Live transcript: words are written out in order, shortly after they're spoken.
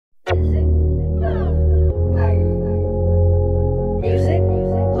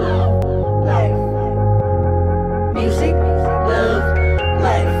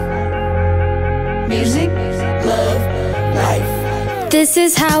This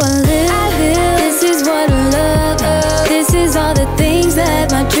is how I live. This is what I love. This is all the things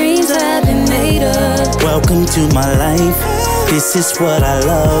that my dreams have been made of. Welcome to my life. This is what I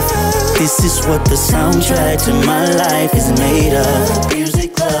love. This is what the soundtrack to my life is made of.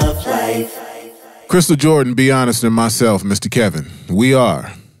 Music, love, life. Christal Jordan, Be Honest, and myself, Mr. Kevin. We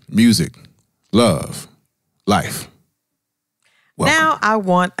are music, love, life. Welcome. Now I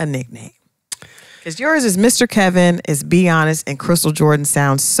want a nickname. Because yours is Mr. Kevin, is Be Honest, and Christal Jordan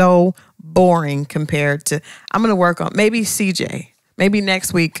sounds so boring compared to, I'm going to work on, maybe CJ. Maybe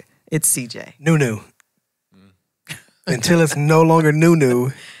next week it's CJ. Nunu. Until it's no longer Nunu.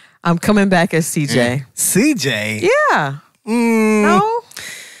 I'm coming back as CJ. CJ? Yeah. No?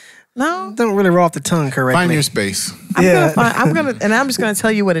 Don't really roll off the tongue correctly. Find your space. I'm just gonna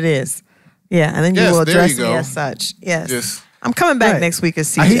tell you what it is. Yeah, and then you will address me as such. Yes. I'm coming back next week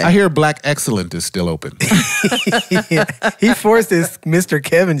as CJ. I hear Black Excellent is still open. Yeah. He forced this Mr.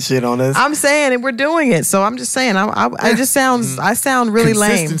 Kevin shit on us. I'm saying, and we're doing it. So I'm just saying, I sound really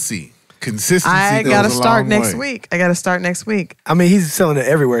lame. Consistency. I gotta start next week. I mean, he's selling it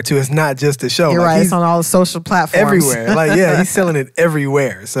everywhere too. It's not just a show. You're right. It's on all the social platforms. Everywhere. He's selling it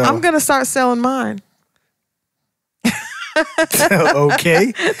everywhere. So I'm gonna start selling mine.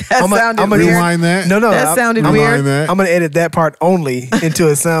 Okay. I'm gonna rewind that. No. That sounded weird. I'm gonna edit that part only into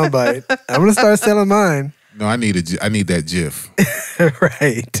a soundbite. I'm gonna start selling mine. No, I need that GIF.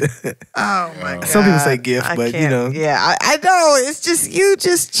 Right. Oh my God. Some people say GIF, but you know. Yeah, I know. It's just you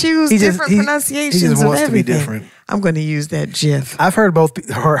just choose different pronunciations. He just wants of everything. to be different. I'm going to use that GIF. I've heard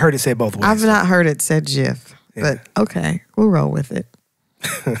it say both ways. I've not heard it said GIF, but okay, we'll roll with it.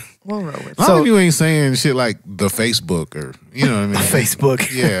 We'll roll with it. How come you ain't saying shit like the Facebook or you know what I mean?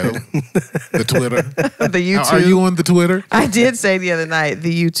 Facebook. Yeah. The Twitter. The YouTube. Are you on the Twitter? I did say the other night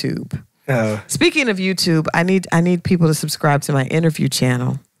the YouTube. Speaking of YouTube, I need people to subscribe to my interview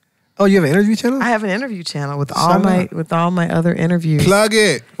channel. Oh, you have an interview channel? I have an interview channel with all my other interviews. Plug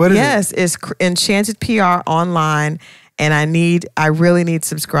it. What is it? Yes, it's Enchanted PR Online, and I really need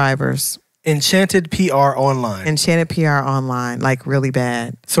subscribers. Enchanted PR Online. Enchanted PR Online, like really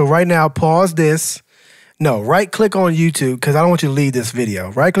bad. So right now, pause this. No, right-click on YouTube, because I don't want you to leave this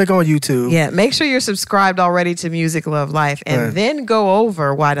video. Right-click on YouTube. Yeah, make sure you're subscribed already to Music, Love, Life, and then go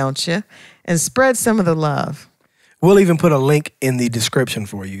over, why don't you, and spread some of the love. We'll even put a link in the description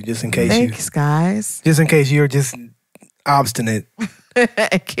for you, just in case Thanks, guys. Just in case you're just obstinate.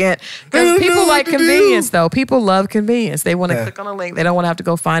 I can't. Because people like convenience, though. People love convenience. They want to click on a link. They don't want to have to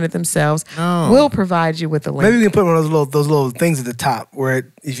go find it themselves. No. We'll provide you with the link. Maybe we can put one of those little things at the top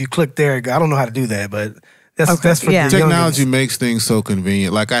where if you click there, I don't know how to do that, but that's for the technology makes things so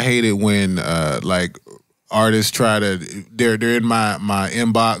convenient. Like I hate it when artists try to they're in my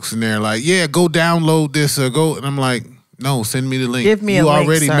inbox and they're like, yeah, go download this or go, and I'm like, no, send me the link. Give me a link, You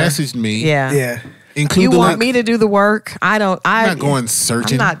already sir. messaged me. Yeah. Include you the want link. me to do the work? I'm not going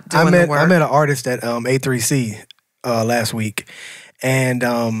searching. I'm not doing the work. I met an artist at A3C last week,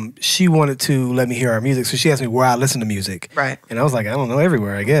 and she wanted to let me hear her music. So she asked me where I listen to music. Right. And I was like, I don't know,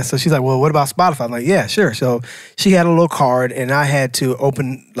 everywhere, I guess. So she's like, well, what about Spotify? I'm like, yeah, sure. So she had a little card, and I had to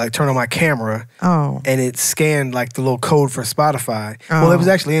turn on my camera. Oh. And it scanned like the little code for Spotify. Oh. Well, it was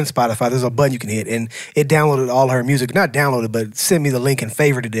actually in Spotify. There's a button you can hit, and it downloaded all her music. Not downloaded, but sent me the link and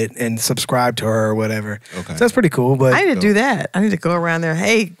favorited it and subscribed to her or whatever. Okay. So that's pretty cool. But I need to do that. I need to go around there.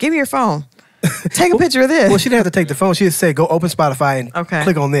 Hey, give me your phone. Take a picture of this. Well, she didn't have to take the phone. She just said, go open Spotify and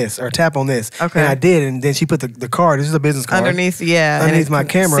click on this or tap on this. Okay. And I did, and then she put the card. This is a business card. Underneath my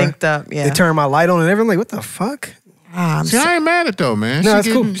camera. Synced up, yeah. It turned my light on and everything. Like, what the fuck? I ain't mad at though, man. No, it's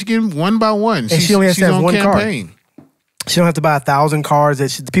cool. She's getting one by one. And she only has to have one campaign. Card. She don't have to buy 1,000 cards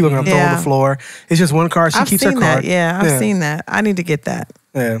that people are going to throw on the floor. It's just one card. She keeps her card. I've seen that. I need to get that.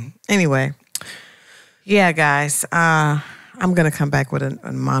 Yeah. Anyway. Yeah, guys. I'm going to come back with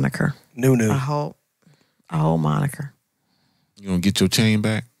a moniker. Nunu. A whole moniker. You gonna get your chain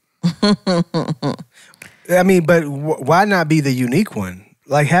back? I mean, but why not be the unique one?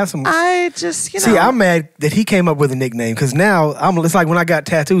 Like have some. I just see. I'm mad that he came up with a nickname because now it's like when I got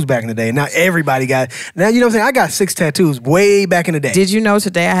tattoos back in the day. Now everybody got. Now you know what I'm saying. I got 6 tattoos way back in the day. Did you know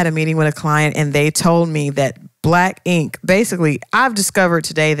today I had a meeting with a client and they told me that black ink. Basically, I've discovered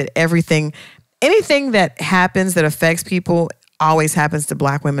today that anything that happens that affects people always happens to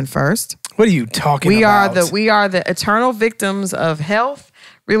black women first. What are you talking about? We are the eternal victims of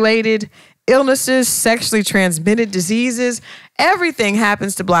health-related illnesses, sexually transmitted diseases. Everything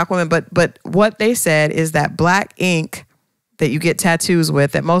happens to black women. But what they said is that black ink that you get tattoos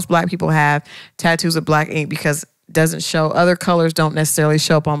with, that most black people have tattoos with black ink because it doesn't show, other colors don't necessarily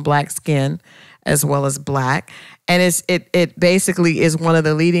show up on black skin as well as black. And it basically is one of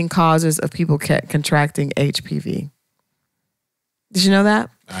the leading causes of people contracting HPV. Did you know that?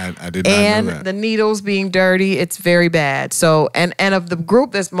 I did not know that. And the needles being dirty, it's very bad. So, and of the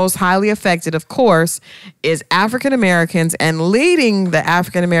group that's most highly affected, of course, is African Americans, and leading the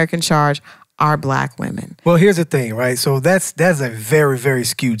African American charge are Black women. Well, here's the thing, right? So that's a very, very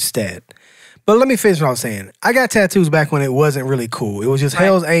skewed stat. But let me finish what I was saying. I got tattoos back when it wasn't really cool. It was just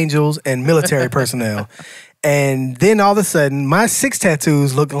Hell's Angels and military personnel. And then all of a sudden, my 6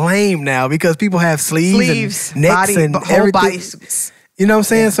 tattoos look lame now because people have sleeves and necks and whole body everything. suits. You know what I'm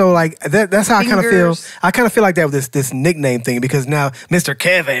saying? So like that's how I kind of feel. Fingers. I kind of feel like that with this nickname thing, because now Mr.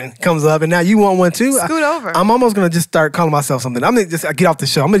 Kevin comes up and now you want one too. Scoot over. I'm almost gonna just start calling myself something. I'm gonna just get off the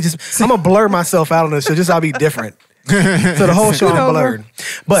show. I'm gonna blur myself out on the show just so I'll be different. So the whole show I'm blurred.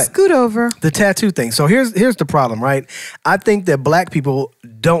 But Scoot over. the tattoo thing. So here's the problem, right? I think that Black people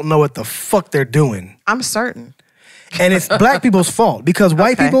don't know what the fuck they're doing. I'm certain. And it's Black people's fault because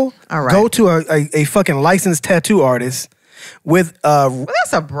white people All right. go to a fucking licensed tattoo artist with Well,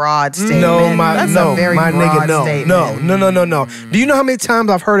 that's a broad statement. that's a very my broad nigga, statement. no. Do you know how many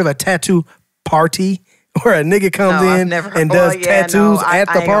times I've heard of a tattoo party where a nigga comes in and does tattoos at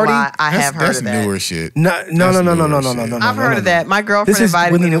the party? I have heard of that. That's newer shit. No. I've heard of that. My girlfriend This is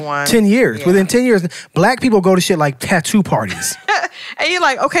invited me to within one. 10 years. Yeah. Within 10 years, Black people go to shit like tattoo parties. And you're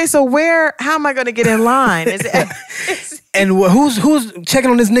like, okay, so how am I going to get in line? Is it? And who's checking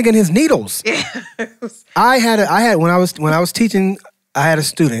on this nigga and his needles? I had when I was teaching, I had a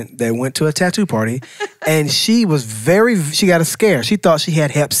student that went to a tattoo party, and she got a scare. She thought she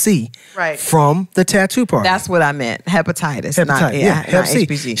had Hep C from the tattoo party. That's what I meant. Hepatitis. Not Hep C.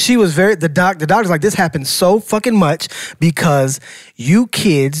 HPV. She was the doctor's like, this happens so fucking much because you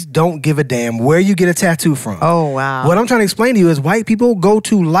kids don't give a damn where you get a tattoo from. Oh, wow. What I'm trying to explain to you is white people go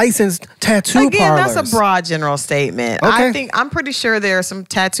to licensed tattoo parlors. That's a broad general statement. Okay. I'm pretty sure there are some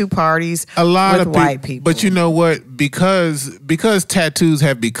tattoo parties A lot with of white people. But you know what? Because tattoos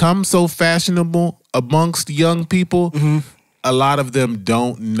have become so fashionable amongst young people, a lot of them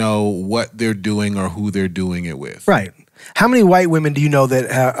don't know what they're doing or who they're doing it with. Right. How many white women do you know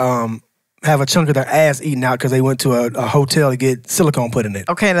that have a chunk of their ass eaten out because they went to a hotel to get silicone put in it?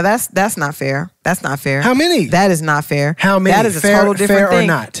 Okay, now that's not fair. That's not fair. How many? That is not fair. How many? That is a Fair- total different fair or thing.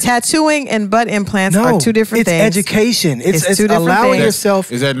 not? Tattooing and butt implants No, are two different it's things. education. It's two different allowing things.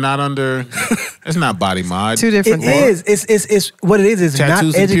 yourself. Is that not under? It's not body mod. Two different It things. is. It's what it is. It's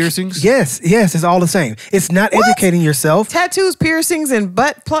Tattoos not and piercings? Yes, it's all the same. It's not What? educating yourself. Tattoos, piercings, and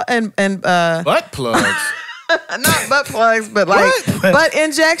butt butt plugs. not butt plugs, but like butt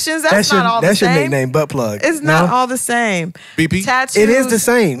injections. That's not all the That's same. your nickname, butt plug. It's not No? all the same. BP? Tattoos. It is the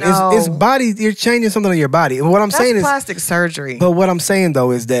same. No. It's body. You're changing something on your body. And what I'm That's saying is, plastic surgery. but what I'm saying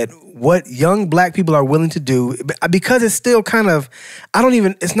though is that what young Black people are willing to do, because it's still kind of,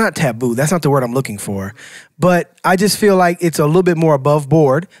 it's not taboo. That's not the word I'm looking for. But I just feel like it's a little bit more above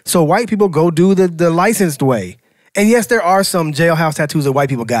board. So white people go do the licensed way. And yes, there are some jailhouse tattoos that white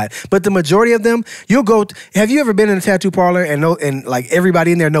people got, but the majority of them, you'll go. Have you ever been in a tattoo parlor and like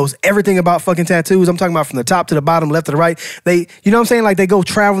everybody in there knows everything about fucking tattoos? I'm talking about from the top to the bottom, left to the right. You know what I'm saying? Like they go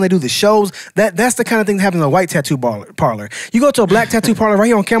travel and they do the shows. That's the kind of thing that happens in a white tattoo parlor. You go to a Black tattoo parlor right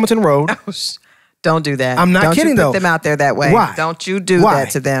here on Campbellton Road. Don't do that. I'm not Don't kidding you put though. them out there that way. Why? Don't you do Why?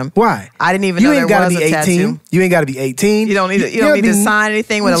 that to them. Why? I didn't even You know ain't there gotta was be a 18. tattoo. You ain't got to be 18. You don't need to sign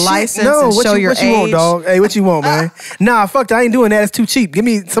anything with a Shit, license no, and what show you, your what you age. want, dog? Hey, what you want, man? Nah, fuck that. I ain't doing that. It's too cheap. Give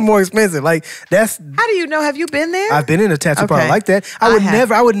me some more expensive. Like that's. How do you know? Have you been there? I've been in a tattoo parlor like that.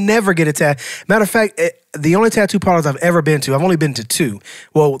 I would never get a tattoo. Matter of fact, the only tattoo parlors I've ever been to, I've only been to 2.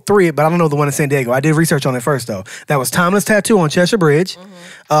 Well, 3, but I don't know the one in San Diego. I did research on it first, though. That was Timeless Tattoo on Cheshire Bridge.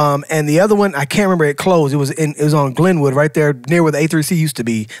 And the other one, I can't remember, it closed. It was on Glenwood, right there, near where the A3C used to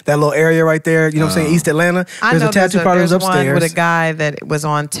be. That little area right there, you know what I'm saying, East Atlanta. There's a tattoo parlor there's upstairs. one with a guy that was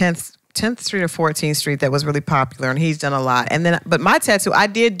on 10th Street or 14th Street that was really popular, and he's done a lot. And then, but my tattoo, I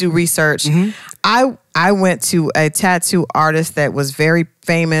did do research. I went to a tattoo artist that was very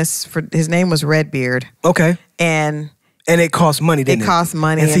famous. His name was Redbeard. Okay. And it cost money, didn't it? It cost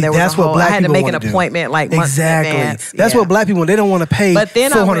money, and, see, there was that's a whole, what Black I had to people make an wanna do. appointment like months in advance. That's what Black people, they don't want to pay But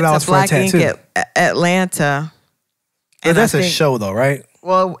then I went $400 to for a Black tattoo. Ink at Atlanta. But that's a show though, right?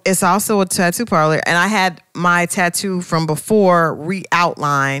 Well, it's also a tattoo parlor, and I had my tattoo from before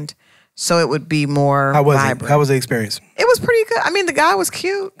re-outlined, so it would be more vibrant. How was the experience? It was pretty good. I mean, the guy was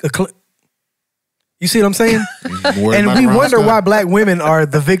cute. You see what I'm saying? And we wonder why Black women are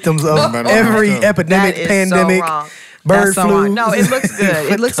the victims of every epidemic, pandemic, bird flu. No, it looks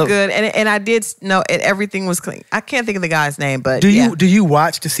good. It looks good, and I did know everything was clean. I can't think of the guy's name, but do you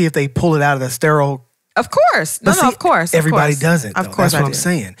watch to see if they pull it out of the sterile Of course. No, But see, of course. Everybody doesn't. Of Though. course, That's what I'm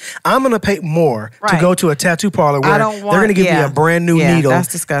saying. I'm gonna pay more to go to a tattoo parlor where they're gonna give me a brand new needle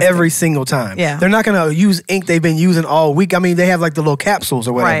every single time. Yeah. They're not gonna use ink they've been using all week. I mean, they have like the little capsules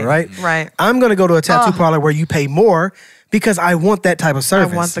or whatever, right? Right. I'm gonna go to a tattoo parlor where you pay more because I want that type of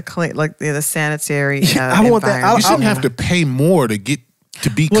service. I want the clean, like the sanitary. I want that. You shouldn't have to pay more to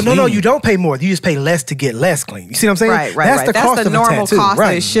be clean. No, you don't pay more. You just pay less to get less clean. You see what I'm saying? Right. That's the cost of normal a tattoo. cost Right.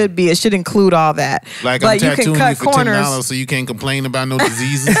 that it should be. It should include all that. Like, but I'm you tattooing can you cut for corners. $10 so you can't complain about no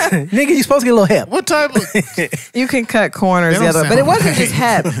diseases. Nigga, you supposed to get a little help. What type of... You can cut corners They the don't other way. But it sound wasn't right. just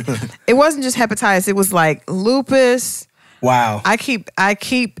hep. It wasn't just hepatitis. It was like lupus. Wow. I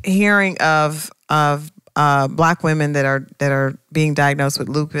keep hearing of black women that are being diagnosed with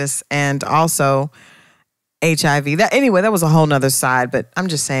lupus and also HIV. That was a whole nother side, but I'm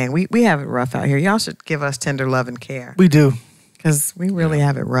just saying we have it rough out here. Y'all should give us tender love and care. We do. Because we really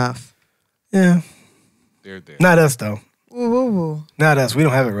have it rough. Yeah. They're there. Not us though. Ooh. Not us. We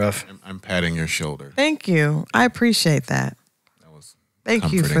don't have it rough. I'm patting your shoulder. Thank you. I appreciate that. That was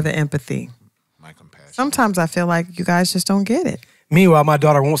Thank you for the empathy. my compassion. Sometimes I feel like you guys just don't get it. Meanwhile, my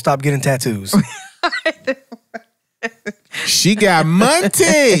daughter won't stop getting tattoos. She got money.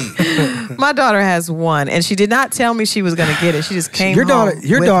 My daughter has one, and she did not tell me she was going to get it. She just came Your home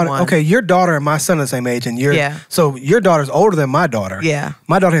daughter. one. Okay, your daughter and my son are the same age, and so your daughter's older than my daughter. Yeah.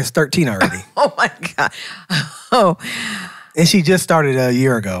 My daughter has 13 already. Oh my God. Oh. And she just started a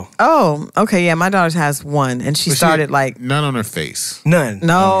year ago. Oh, okay. Yeah, my daughter has one, and she started like none on her face. None.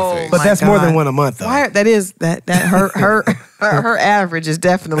 no, But my that's more than God. one a month, though. Why? That is that her average is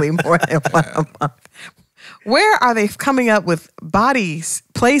definitely more than one a month. Where are they coming up with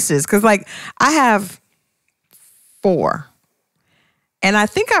places? Because like I have 4, and I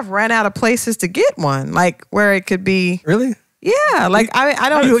think I've run out of places to get one. Like where it could be. Really? Yeah, like I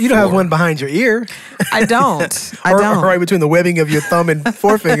don't. You don't have one behind your ear. I don't. I or, don't. Or right between the webbing of your thumb and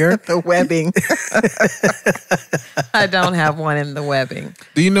forefinger. The webbing. I don't have one in the webbing.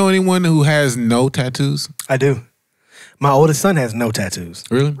 Do you know anyone who has no tattoos? I do. My oldest son has no tattoos.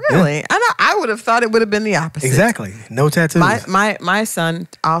 Really? Really? Yeah. I would have thought it would have been the opposite. Exactly. No tattoos. My son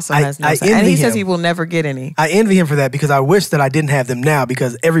also has no tattoos. And envy he says him. he will never get any. I envy him for that because I wish that I didn't have them now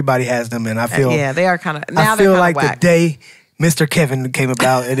because everybody has them and I feel Yeah, they are kind of I feel like the day Mr. Kevin came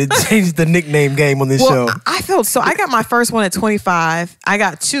about and it changed the nickname game on this show. I felt so. I got my first one at 25. I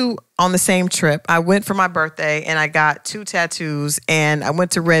got 2 on the same trip. I went for my birthday and I got 2 tattoos and I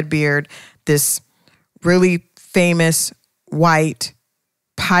went to Redbeard, this really famous white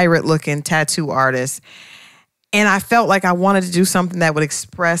pirate-looking tattoo artist. And I felt like I wanted to do something that would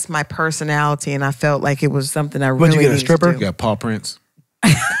express my personality, and I felt like it was something I really What'd you get, a needed stripper? to You do. got paw prints?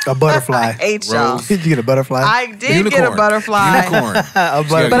 A butterfly. I hate y'all. Rose. Did you get a butterfly? I did get a Unicorn. butterfly. Unicorn. A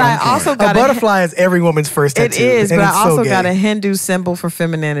butterfly. But I also a got butterfly is every woman's first It tattoo. is, and but I it's so also gay. got a Hindu symbol for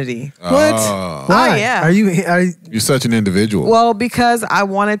femininity. What? Oh. Why? yeah. Are you You're such an individual. Well, because I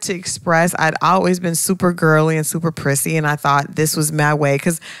wanted to express, I'd always been super girly and super prissy, and I thought this was my way.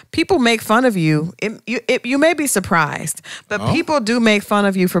 Because people make fun of you. You may be surprised, but people do make fun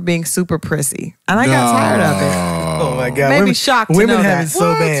of you for being super prissy. And I got tired of it. Oh my God. Maybe women, shocked to Women know have that. it so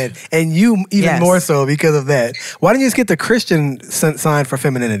What? bad. And you even Yes. more so because of that. Why didn't you just get the Christian sign for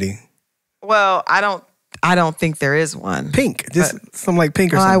femininity? Well, I don't think there is one. Pink. Just something like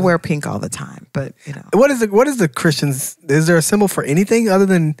pink or Well, I something. wear pink all the time, but you know. What is the Christians? Is there a symbol for anything other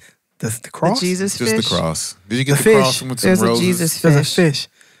than the cross? The Jesus Just fish. the cross. Did you get The the, fish. cross with some There's a roses? Jesus There's a fish. fish.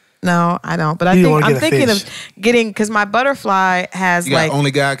 No, I don't. But You don't wanna I'm get a thinking fish. of getting, because my butterfly has You got only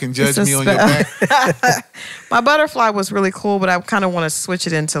God can judge it's a me on your back. My butterfly was really cool, but I kind of want to switch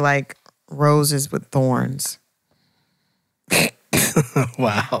it into like roses with thorns.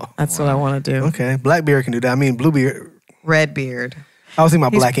 Wow. That's what I want to do. Okay. Blackbeard can do that. I mean, Bluebeard. Redbeard. I was thinking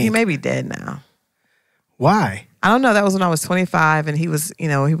about black He ink. may be dead now. Why? I don't know. That was when I was 25, and he was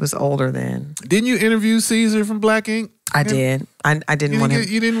older then. Didn't you interview Caesar from Black Ink? I did. I didn't want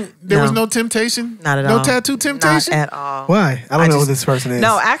him. There was No. no temptation? Not at no all. No tattoo temptation? Not at all. Why? I don't know who this person is.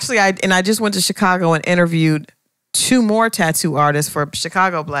 No, actually, I just went to Chicago and interviewed 2 more tattoo artists for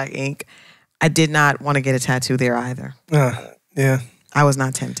Chicago Black Ink. I did not want to get a tattoo there either. Yeah. I was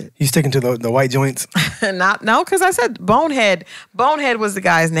not tempted. You sticking to the white joints? No, because I said Bonehead. Bonehead was the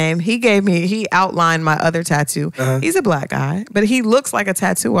guy's name. He outlined my other tattoo. He's a black guy, but he looks like a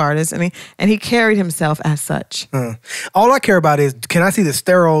tattoo artist, and he carried himself as such. All I care about is, can I see the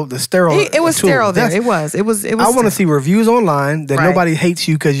sterile? It was tool? sterile there. That's- It was. I want to see reviews online that Right. nobody hates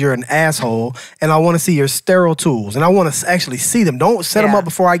you because you're an asshole, and I want to see your sterile tools, and I want to actually see them. Don't set them Yeah. up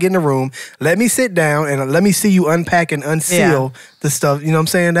before I get in the room. Let me sit down and let me see you unpack and unseal stuff. You know what I'm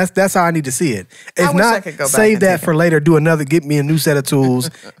saying? That's how I need to see it. If I wish I not, could go back save and that take for later. Do another. Get me a new set of tools,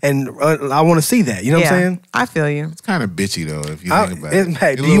 and I want to see that. You know what I'm saying? I feel you. It's kind of bitchy though if you think about it.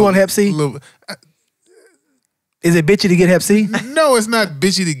 Hey, do you want Hep C? Is it bitchy to get Hep C? No, it's not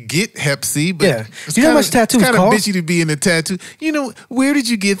bitchy to get Hep C, but Yeah. it's You know how much tattoos It's kind of cost? bitchy to be in a tattoo. You know, where did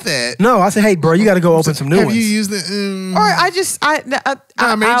you get that? No, I said, hey, bro, you got to go open some new Have ones. you used it? Or I just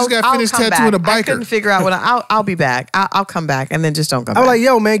Nah, man, you just got finished I'll come tattooing back. a biker. I couldn't figure out what I'll be back. I'll come back and then just don't come I back. was like,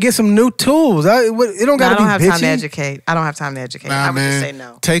 yo, man, get some new tools. It don't got to I be don't have bitchy. time to educate. I don't have time to educate. Nah, I would man, just say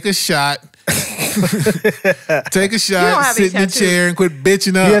no. take a shot. Take a don't shot, have sit any in the tattoos. chair, and quit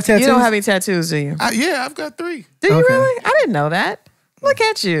bitching up. You have tattoos? You don't have any tattoos, do you? Yeah, I've got 3. Do you Okay. really? I didn't know that. Look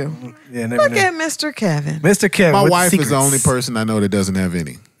at you. Yeah, never Look knew. at Mr. Kevin. Mr. Kevin. My with wife secrets. is the only person I know that doesn't have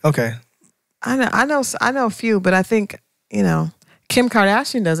any. Okay. I know a few, but I think, Kim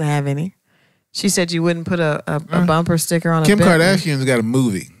Kardashian doesn't have any. She said you wouldn't put a bumper sticker on Kim a Bentley. Kardashian's got a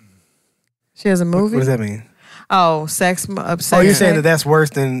movie. She has a movie? What does that mean? Oh, sex. Oh, you're saying that's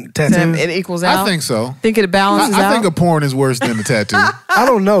worse than tattoos? It equals out? I think so. Think it balances out? I think a porn is worse than a tattoo. I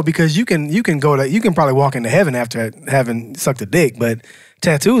don't know because you can probably walk into heaven after having sucked a dick, but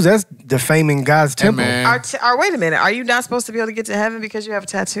tattoos, that's defaming God's temple. man. Wait a minute. Are you not supposed to be able to get to heaven because you have a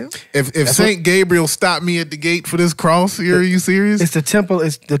tattoo? If Saint Gabriel stopped me at the gate for this cross, are you serious? It's the temple.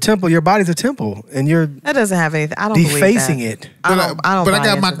 It's the temple. Your body's a temple, and you're That doesn't have anything. I don't believe defacing that. it. I don't But I buy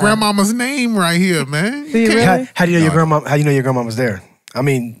got my into that. grandmama's name right here, man. Do you Can't- really? How do you know your grandma? How do you know your grandmama's there? I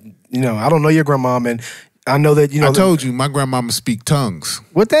mean, I don't know your grandmom, and I know that I told you, my grandmama speak tongues.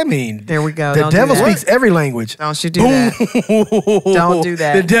 what that mean. There we go. The Don't do devil that. speaks every language. Don't you do that. Don't do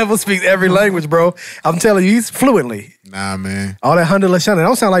that. The devil speaks every language, bro. I'm telling you, he's fluently. Nah, man. All that Hunter Lashana, that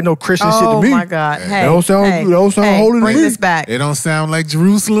don't sound like no Christian shit to Oh me. my God. Hey, don't sound holy to bring me. this back. It don't sound like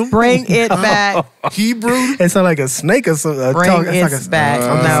Jerusalem. Bring it back. Hebrew. It sounds like a snake or something. Bring it back.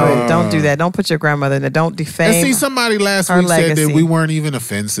 I'm just No, saying. don't do that. Don't put your grandmother in there. Don't defame. And see, somebody last her week said legacy. that we weren't even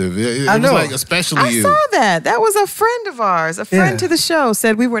offensive. It I was know. like, especially I you. saw that. That was a friend of ours. A friend Yeah. to the show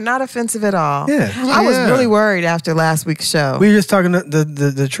said we were not offensive at all. Yeah. I was Yeah. really worried after last week's show. We were just talking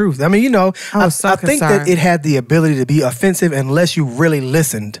the truth. I mean, I I was so think that concerned. it had the ability to be offensive unless you really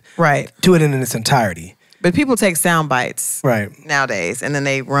listened Right. to it in its entirety. But people take sound bites Right. nowadays and then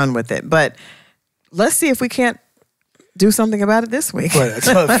they run with it. But let's see if we can't do something about it this week. What,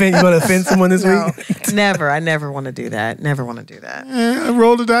 so you want to offend someone this No, week? never. I never want to do that. Never want to do that.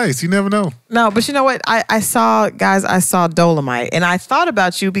 Roll the dice. You never know. No, but you know what? I saw Dolemite, and I thought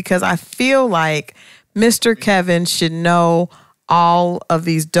about you because I feel like Mr. Kevin should know all of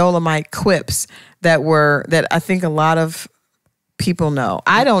these Dolemite quips that I think a lot of people know.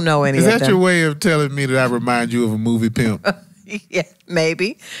 I don't know any Is of that them. your way of telling me that I remind you of a movie pimp? Yeah,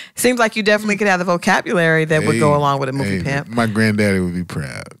 maybe. Seems like you definitely could have the vocabulary that would go along with a movie Hey, pimp. My granddaddy would be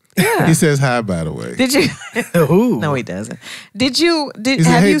proud. Yeah. He says hi, by the way. Did you? Ooh. No, he doesn't. Did you? He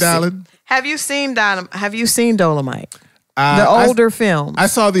said, "Hey, darling." Have you seen Dolemite? The I- older films. I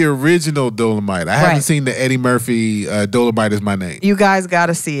saw the original Dolemite. I haven't Right. seen the Eddie Murphy Dolemite is my name. You guys got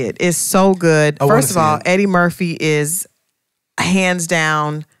to see it. It's so good. I wanna First of see all, it. Eddie Murphy is hands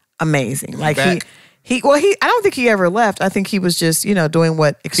down amazing. Like Back. I don't think he ever left. I think he was just, doing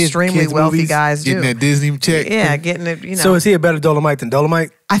what extremely kids' wealthy movies, guys do. Getting that Disney check. Yeah, getting it, So is he a better Dolemite than Dolemite?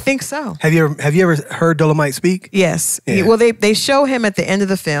 I think so. Have you ever heard Dolemite speak? Yes. Yeah. They show him at the end of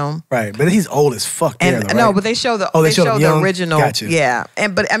the film. Right, but he's old as fuck. And there, though, no, right? but they show the Oh, they they show show him the young? original. Gotcha. Yeah.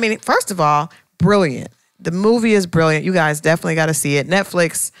 But I mean, first of all, brilliant. The movie is brilliant. You guys definitely got to see it.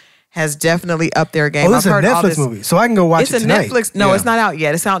 Netflix has definitely upped their game. Oh, this is a I've heard all Netflix this. movie, so I can go watch It's it a tonight. Netflix. No, Yeah. it's not out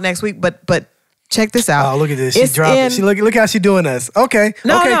yet. It's out next week. But check this out. Oh, look at this. She It's dropped in- it. She look how she doing us. Okay.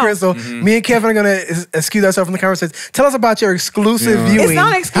 No, okay, no. Crystal. Me and Kevin are going to excuse ourselves from the conversation. Tell us about your exclusive Yeah. viewing. It's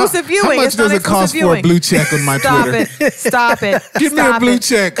not exclusive viewing. How much It's not does it exclusive cost viewing. for a blue check on my Stop Twitter? it. Stop it. Give me a Stop blue it.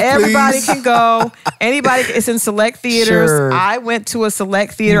 check, Everybody please. can go. Anybody. It's in select theaters. Sure. I went to a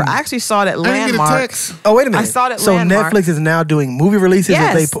select theater. I actually saw it at I didn't get a Landmark. text. Oh, wait a minute. I saw it at So Landmark. Netflix is now doing movie releases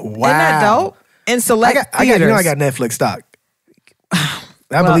that Yes. they put. Wow. Isn't that dope? In select I theaters. got Netflix stock.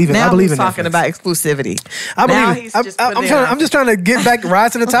 I Well, believe in. now I believe he's in talking Netflix. about exclusivity. I Now believe. he's I'm, just putting it I'm on. just trying to get back,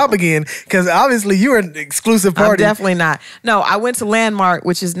 rise to the top again, because obviously you were an exclusive I'm party. definitely not. No, I went to Landmark,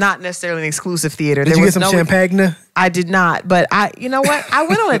 which is not necessarily an exclusive theater. Did you get some champagne? I did not, but you know what? I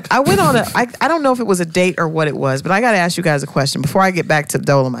went on a. I don't know if it was a date or what it was, but I got to ask you guys a question before I get back to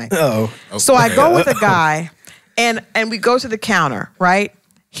Dolemite. Oh, So I go with a guy, and we go to the counter, right?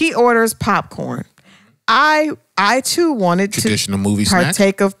 He orders popcorn. I too wanted Traditional to movie snack?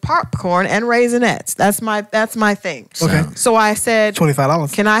 partake of popcorn and Raisinets. That's my thing. Okay. So I said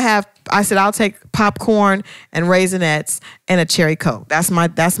 $25. Can I have? I said I'll take popcorn and Raisinets and a cherry Coke. That's my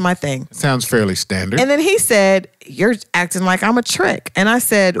thing. Sounds fairly standard. And then he said, "You're acting like I'm a trick." And I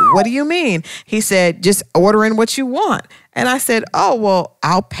said, "What do you mean?" He said, "Just ordering what you want." And I said, "Oh, well,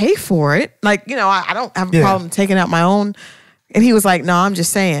 I'll pay for it. Like, I don't have a problem taking out my own." And he was like, "No, I'm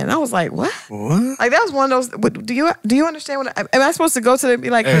just saying." And I was like, "What?" Like, that was one of those. Do you understand what? Am I supposed to go to them and be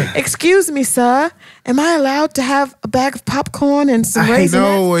like, "Excuse me, sir, am I allowed to have a bag of popcorn and some Raisinets?"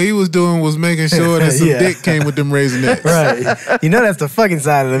 No, what he was doing was making sure that some dick came with them Raisinets. Right. That's the fucking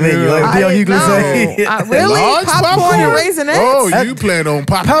side of the menu. Like Bill Hughley say. Really? Large popcorn and Raisinets? Oh, you plan on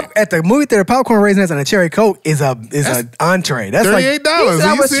popping. At the movie theater, popcorn, Raisinets, and a cherry Coke is an entree. That's $38. like He said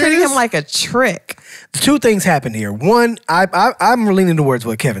I was treating him like a trick. two things happened here. One, I'm leaning towards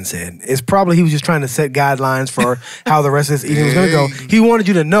what Kevin said. It's probably he was just trying to set guidelines for how the rest of this eating was going to go. He wanted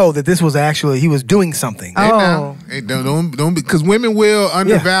you to know that this was actually, he was doing something. Hey, don't because women will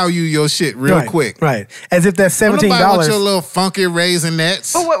undervalue your shit real quick. Right. As if that's $17. Want your little funky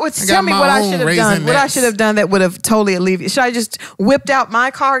Raisinets. But tell me what I should have done. What I should have done that would have totally alleviated. Should I just whipped out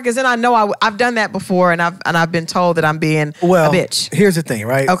my card? Because then I know I've done that before, and I've been told that I'm being a bitch. Here's the thing,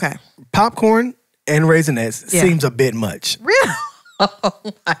 right? Okay. Popcorn and Raisinets seems a bit much. Really?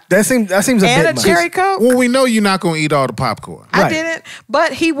 That seems a bit much. And a cherry Coke? Well, we know you're not going to eat all the popcorn. I didn't,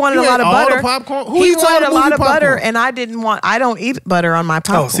 but he wanted You a lot ate of all butter. the popcorn? Who He eats all wanted the a lot movie of butter, popcorn? and I don't eat butter on my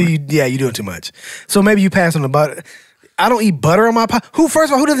popcorn. Oh, see, you're doing too much. So maybe you pass on the butter. I don't eat butter on my pop. First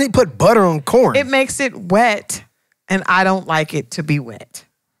of all, who doesn't put butter on corn? It makes it wet, and I don't like it to be wet.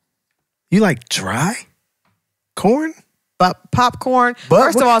 You like dry corn? But popcorn, But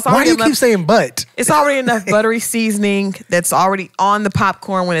first of all, it's why already do you enough, keep saying but? it's already enough buttery seasoning that's already on the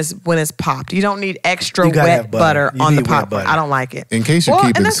popcorn when it's popped. You don't need extra You gotta wet have butter. butter You on the need wet popcorn. butter. I don't like it. In case you're Well,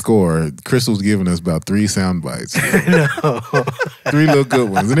 and keeping that's- score, Crystal's giving us about 3 sound bites. No. 3 little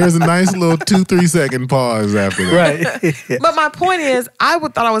good ones. And there's a nice little 2-3 second pause after that. Right. But my point is, I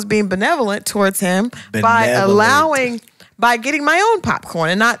thought I was being benevolent towards him by getting my own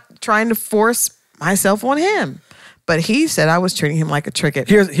popcorn and not trying to force myself on him. But he said I was treating him like a trick.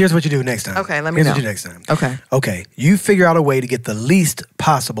 Here's what you do next time. Okay, let me Here's know. what you do next time. Okay. Okay. You figure out a way to get the least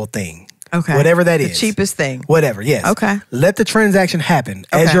possible thing. Okay. Whatever that The is. cheapest thing. Whatever, yes. Okay. Let the transaction happen.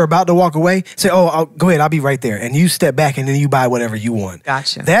 As Okay. you're about to walk away, say, go ahead, I'll be right there. And you step back and then you buy whatever you want.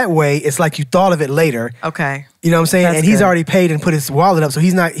 Gotcha. That way, it's like you thought of it later. Okay. You know what I'm saying? That's and he's good. already paid and put his wallet up, so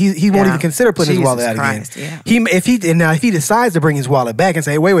he won't even consider putting his wallet out Jesus again. Christ, yeah. If he decides to bring his wallet back and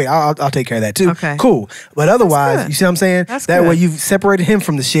say, wait, I'll take care of that too. Okay. Cool. But otherwise, good. you see what I'm saying? That's that good. way you've separated him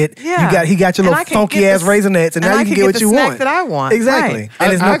from the shit. Yeah. He got your And little I can funky get ass Raisinets, and now I you can can get what the you snack want. that I want. Exactly. Right.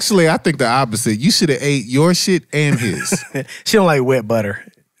 And it's Actually, I think the opposite. You should have ate your shit and his. she don't like wet butter.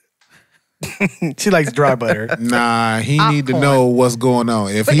 She likes dry butter. Nah, he need to Popcorn. know what's going on.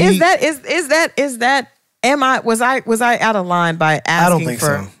 If But he is that was I out of line by asking think for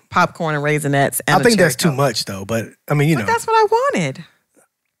so. popcorn and Raisinets? And I think that's too Coke? much though, but I mean, But that's what I wanted.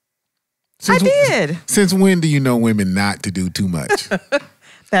 since, I did. Since when do you know women not to do too much?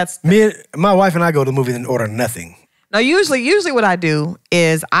 That's my wife and I go to the movies and order nothing. now usually what I do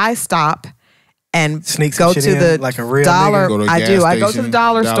is I stop and Sneak some go shit to in the like a real dollar. nigga? Go to a I gas do. I go to the station,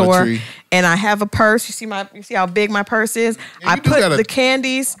 dollar Dollar store Tree. and I have a purse. You see how big my purse is? Yeah, I you do put got a the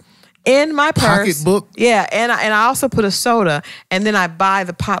candies in my purse. pocketbook? Yeah, and I also put a soda and then I buy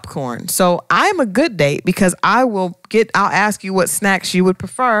the popcorn. So I'm a good date because I'll ask you what snacks you would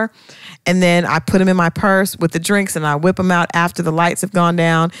prefer. And then I put them in my purse with the drinks and I whip them out after the lights have gone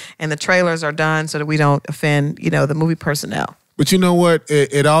down and the trailers are done so that we don't offend, the movie personnel. But you know what?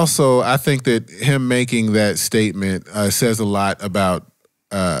 It also, I think that him making that statement says a lot about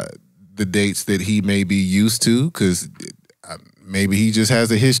the dates that he may be used to, because maybe he just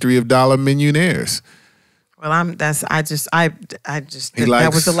has a history of dollar millionaires. Well, that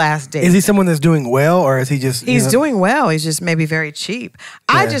likes- was the last date. Is he someone that's doing well, or is he just? He's doing well. He's just maybe very cheap.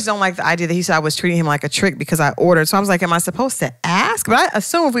 I just don't like the idea that he said I was treating him like a trick because I ordered. So I was like, am I supposed to ask? But I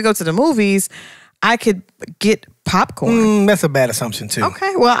assume if we go to the movies, I could get popcorn. That's a bad assumption too.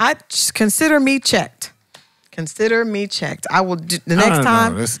 Okay. Well, consider me checked. Consider me checked. I will do the I next don't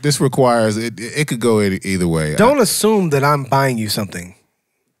time. know. This requires it could go either way. Don't assume that I'm buying you something.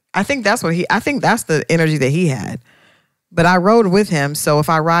 I think that's the energy that he had. But I rode with him, so if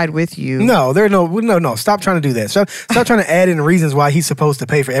I ride with you... No, no. Stop trying to do that. Stop trying to add in reasons why he's supposed to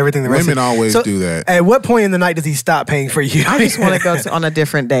pay for everything. Women always do that. At what point in the night does he stop paying for you? I just want to go on a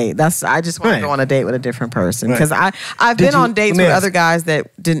different date. I just want to go on a date with a different person. Because I've been on dates with other guys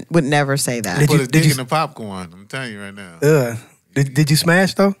that would never say that. Put a dick in the popcorn. I'm telling you right now. Did you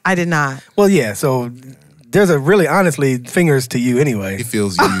smash, though? I did not. Well, yeah, so... There's a really, honestly, fingers to you anyway. He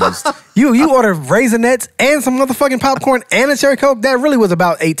feels used. You ordered Raisinets and some motherfucking popcorn and a cherry Coke. That really was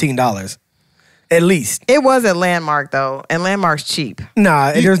about $18. At least. It was at Landmark, though. And Landmark's cheap.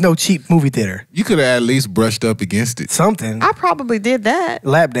 Nah, there's no cheap movie theater. You could have at least brushed up against it. Something. I probably did that.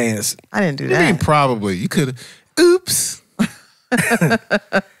 Lap dance. I didn't do I that. mean, probably. You could have. Oops.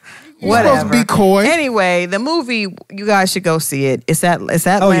 Whatever. Supposed to be coy. Anyway, the movie, you guys should go see it. It's at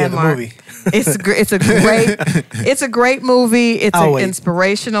Landmark. Yeah, the movie. It's a great movie. It's an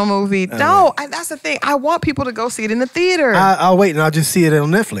inspirational movie. That's the thing. I want people to go see it in the theater. I'll wait and I'll just see it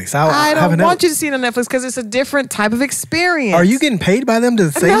on Netflix. I don't want you to see it on Netflix because it's a different type of experience. Are you getting paid by them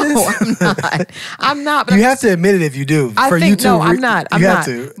to say this? No, I'm not. I'm not. But you have to admit it if you do. I'm not. I'm not.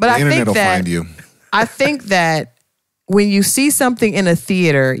 To. But the I internet think will that find you. I think that when you see something in a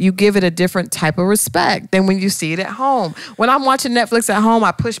theater, you give it a different type of respect than when you see it at home. When I'm watching Netflix at home,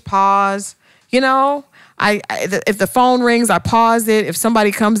 I push pause. You know, if the phone rings, I pause it. If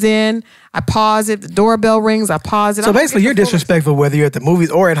somebody comes in, I pause it. The doorbell rings, I pause it. So basically, you're disrespectful whether you're at the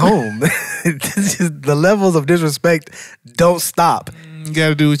movies or at home. The levels of disrespect don't stop. You got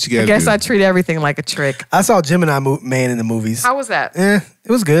to do what you got to do. I guess I treat everything like a trick. I saw Gemini Man in the movies. How was that? It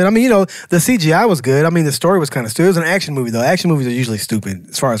was good. I mean, the CGI was good. I mean, the story was kind of stupid. It was an action movie, though. Action movies are usually stupid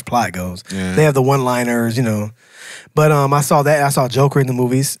as far as plot goes. Yeah. They have the one-liners, But I saw that. I saw Joker in the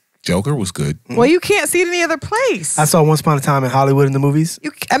movies. Joker was good. Well, you can't see it any other place. I saw Once Upon a Time in Hollywood in the movies.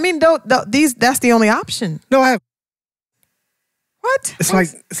 That's the only option. No, I have. What?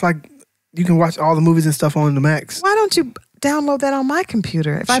 It's like you can watch all the movies and stuff on the Max. Why don't you download that on my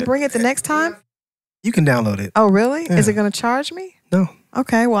computer? If I bring it the next time? You can download it. Oh, really? Yeah. Is it going to charge me? No.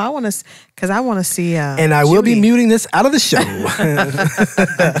 Okay, well, I want to see. And I will be muting this out of the show.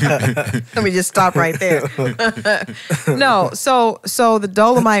 Let me just stop right there. No, so the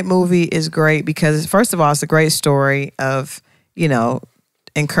Dolemite movie is great because first of all, it's a great story of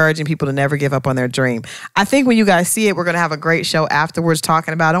encouraging people to never give up on their dream. I think when you guys see it, we're going to have a great show afterwards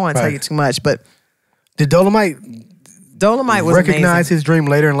talking about it. I don't want to tell you too much, but did Dolemite was recognize amazing. his dream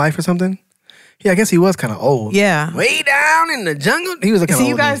later in life or something? Yeah, I guess he was kind of old. Yeah. Way down in the jungle. He was kind of old. See,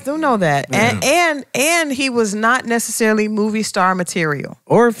 you guys do know that. Yeah. And he was not necessarily movie star material.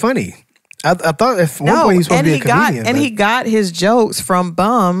 Or funny. I thought at one point he was supposed to be a comedian. He got his jokes from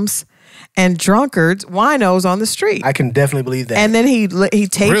bums and drunkards, winos on the street. I can definitely believe that. And then he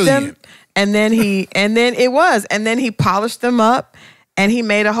taped them, and then he polished them up, and he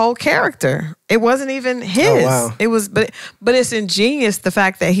made a whole character. It wasn't even his. Oh, wow. It was, but it's ingenious the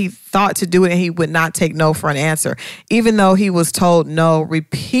fact that he thought to do it and he would not take no for an answer, even though he was told no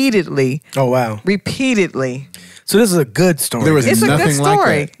repeatedly. Oh wow! Repeatedly. So this is a good story. There was It's nothing a good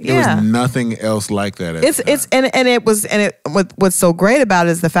story. like that. There was nothing else like that. What's so great about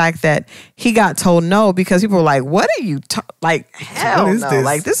it is the fact that he got told no because people were like, "What are you hell what is no? This?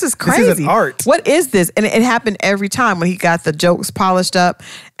 Like this is crazy. This is an art. What is this?" And it happened every time when he got the jokes polished up,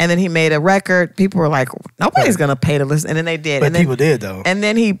 and then he made a record. People were like, "Nobody's gonna pay to listen," and then they did. But and then, people did though. And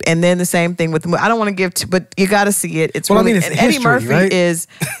then the same thing with the movie. I don't want to give, but you got to see it. It's really. It's and history, Eddie Murphy right? is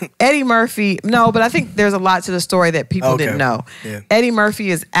Eddie Murphy. No, but I think there's a lot to the story that people didn't know. Yeah. Eddie Murphy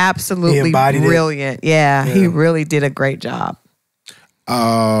is absolutely brilliant. Yeah, he really did a great job.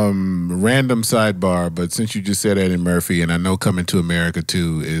 Random sidebar, but since you just said Eddie Murphy, and I know Coming to America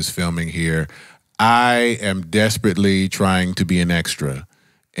 2 is filming here, I am desperately trying to be an extra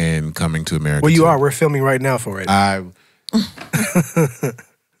in Coming to America. Well, you 2. are. We're filming right now for it.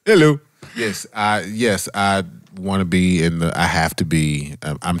 Hello. Yes, I want to be in the. I have to be.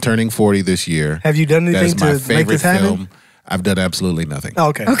 I'm turning 40 this year. Have you done anything That is my to make favorite this happen? film. I've done absolutely nothing. Oh,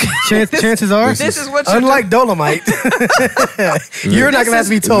 okay. Chances are, This is what you're unlike Dolemite, you're not going to have to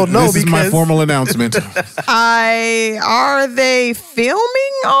be told no This is my formal announcement. Are they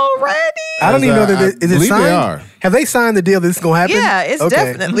filming already? I don't even know that I is it believe signed. they are. Have they signed the deal that this is going to happen? Yeah, it's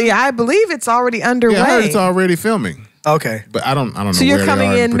definitely. I believe it's already underway. Yeah, I heard it's already filming. Okay. But I don't know. So you're where coming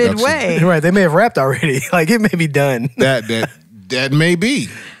they are in production. midway. Right. They may have wrapped already. Like it may be done. That may be.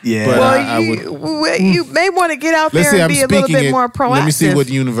 Yeah. But Well, you may want to get out let's there see. and I'm be a little speaking bit it. more proactive. Let me see what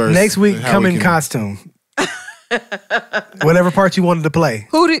universe. Next week, how come we in can- costume. Whatever part you wanted to play.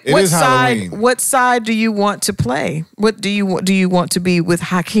 What side do you want to play? What do you want to be with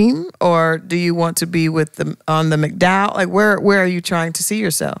Hakeem, or do you want to be with on the McDowell? Like where are you trying to see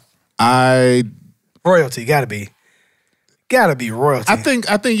yourself? Royalty, gotta be royalty. I think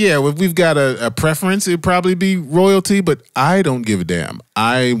yeah. If we've got a preference, it'd probably be royalty. But I don't give a damn.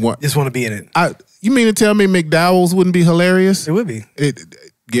 Just want to be in it. You mean to tell me McDowell's wouldn't be hilarious? It would be.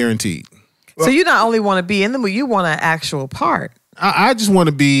 Guaranteed. So you not only want to be in them, but you want an actual part. I just want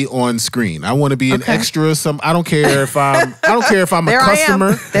to be on screen. I want to be an extra. I don't care if I'm a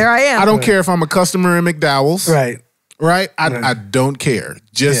customer. There I am. I don't care if I'm a customer in McDowell's. Right. I don't care.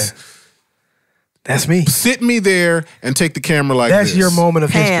 Just that's me. Sit me there and take the camera like that's this. your moment of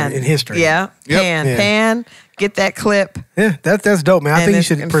history. Yeah. Pan. Get that clip. Yeah, that's dope, man. I think you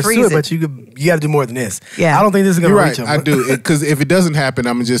should pursue it, but you got to do more than this. Yeah. I don't think this is going to reach them. I do. Because if it doesn't happen,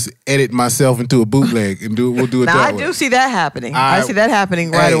 I'm going to just edit myself into a bootleg and we'll do it that way. I do see that happening. I see that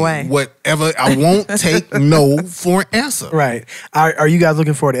happening right away. Whatever. I won't take no for an answer. Right. Are you guys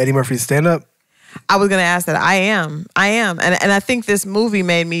looking forward to Eddie Murphy's stand-up? I was going to ask that. I am. And I think this movie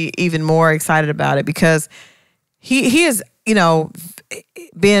made me even more excited about it because he is,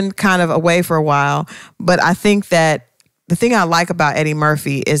 been kind of away for a while, but I think that the thing I like about Eddie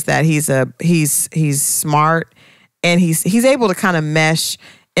Murphy is that he's smart and he's able to kind of mesh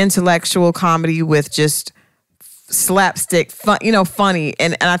intellectual comedy with just slapstick funny,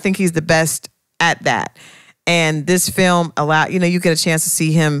 and I think he's the best at that. And this film you get a chance to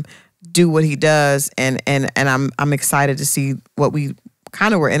see him do what he does, and I'm excited to see what we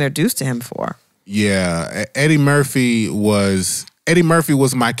kind of were introduced to him for. Yeah, Eddie Murphy was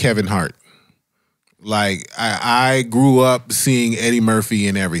my Kevin Hart. Like I grew up seeing Eddie Murphy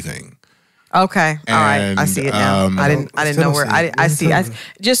in everything. Okay, all right, I see it now. I didn't know where I see.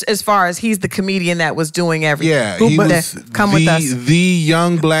 Just as far as he's the comedian that was doing everything. Yeah, he was with us. The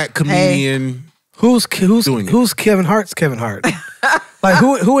young black comedian. Who's Kevin Hart's Kevin Hart? Like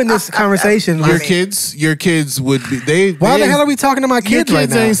who in this conversation? Your kids would be. Why the hell are we talking to my kids right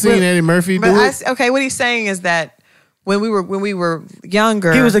now? Ain't seen Eddie Murphy do it. Okay, what he's saying is that when we were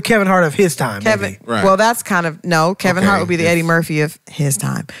younger, he was the Kevin Hart of his time. Kevin, right. Well, that's kind of Kevin Hart would be the Eddie Murphy of his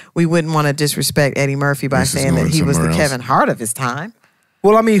time. We wouldn't want to disrespect Eddie Murphy by saying that he was the Kevin Hart of his time.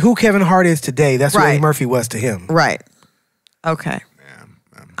 Well, I mean, who Kevin Hart is today, that's what Eddie Murphy was to him. Right. Okay.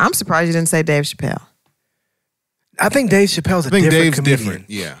 I'm surprised you didn't say Dave Chappelle. I think Dave Chappelle's Dave's comedian. Different.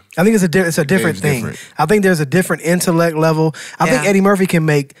 Yeah. I think it's a different thing. Different. I think there's a different intellect level. I think Eddie Murphy can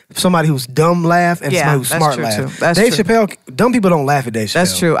make somebody who's dumb laugh and somebody who's smart laugh. Dave Chappelle, dumb people don't laugh at Dave Chappelle.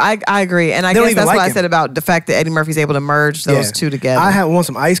 That's true. I agree. And I guess that's what I said about the fact that Eddie Murphy's able to merge those two together. I want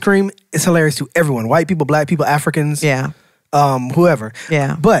some ice cream. It's hilarious to everyone. White people, black people, Africans. Yeah. Whoever.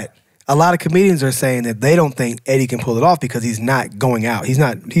 Yeah. But a lot of comedians are saying that they don't think Eddie can pull it off because he's not going out. He's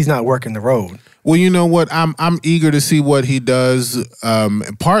not working the road. Well, you know what? I'm eager to see what he does.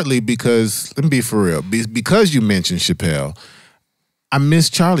 Partly because, let me be for real, because you mentioned Chappelle, I miss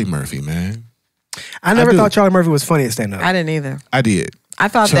Charlie Murphy, man. I never thought Charlie Murphy was funny at stand-up. I didn't either. I did. I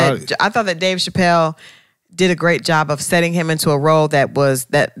thought that Dave Chappelle did a great job of setting him into a role that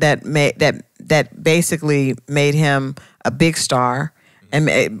basically made him a big star.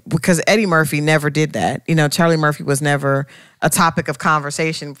 And because Eddie Murphy never did that. Charlie Murphy was never a topic of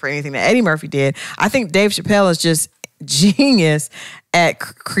conversation for anything that Eddie Murphy did. I think Dave Chappelle is just genius at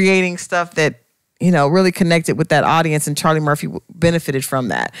creating stuff that, really connected with that audience, and Charlie Murphy benefited from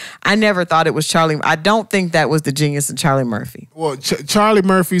that. I never thought it was Charlie. I don't think that was the genius of Charlie Murphy. Well, Charlie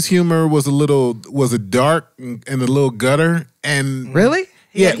Murphy's humor was a dark and a little gutter. And really?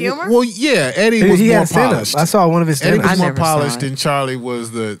 He had humor? Well, yeah. Eddie was more polished. I saw one of his stand-ups. Eddie was more polished, and Charlie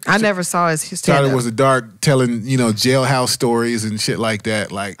was I never saw his stand-up. Charlie was a dark, telling jailhouse stories and shit like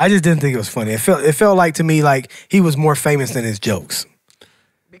that. Like, I just didn't think it was funny. It felt like to me like he was more famous than his jokes.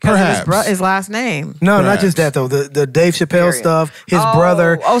 Because of his last name. No, not just that though. The Dave Chappelle stuff, his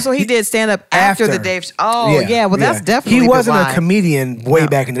brother. Oh, so he did stand up after the Dave. Well, that's definitely. He wasn't a comedian way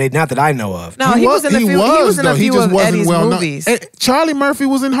back in the day, not that I know of. No, he was in a few of Eddie's movies. Charlie Murphy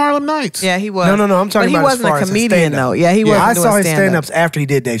was in Harlem Nights. Yeah, he was. No, I'm talking about. But he wasn't a comedian though. Yeah, he was. I saw his stand-ups after he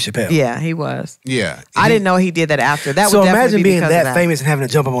did Dave Chappelle. Yeah, he was. Yeah, I didn't know he did that after. That so would imagine be being that famous and having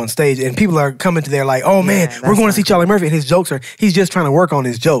to jump up on stage, and people are coming to there like, oh man, we're going to see Charlie Murphy, and his jokes he's just trying to work on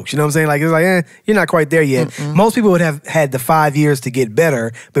his jokes. You know what I'm saying? Like, it's like, you're not quite there yet. Most people would have had the 5 years to get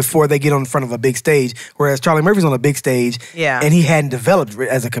better before they get on front of a big stage, whereas Charlie Murphy's on a big stage, and he hadn't developed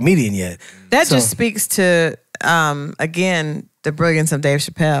as a comedian yet. That just speaks to, again, the brilliance of Dave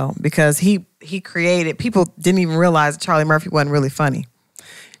Chappelle, because he created, people didn't even realize that Charlie Murphy wasn't really funny.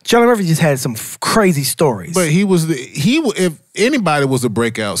 Charlie Murphy just had some crazy stories. But if anybody was a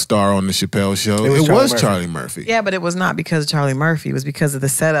breakout star on the Chappelle show, it was Charlie Murphy. Yeah, but it was not because of Charlie Murphy. It was because of the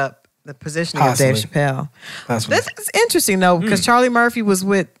setup, the positioning of Dave Chappelle. Possibly. This is interesting though, because Charlie Murphy was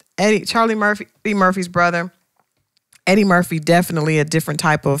with Eddie Murphy's brother. Eddie Murphy, definitely a different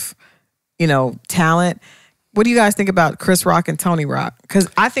type of, talent. What do you guys think about Chris Rock and Tony Rock? Because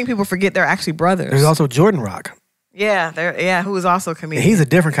I think people forget they're actually brothers. There's also Jordan Rock. Yeah, who is also a comedian. He's a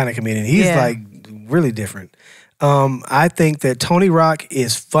different kind of comedian. He's like really different. I think that Tony Rock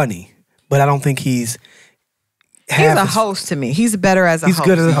is funny, but I don't think he's a host to me. He's better as a host. He's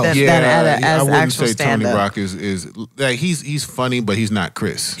good as a host. Than I wouldn't actual say stand-up. Tony Rock is like he's funny, but he's not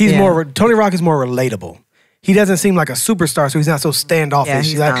Chris. Tony Rock is more relatable. He doesn't seem like a superstar, so he's not so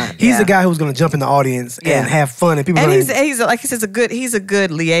standoffish. Yeah, he's the guy who's going to jump in the audience and have fun, and people. And he's like he says, he's a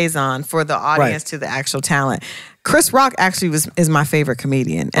good liaison for the audience to the actual talent. Chris Rock actually is my favorite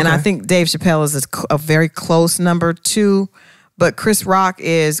comedian, and I think Dave Chappelle is a very close number 2. But Chris Rock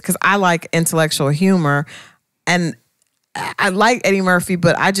is, because I like intellectual humor, and I like Eddie Murphy,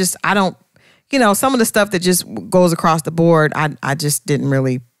 but I don't, some of the stuff that just goes across the board, I just didn't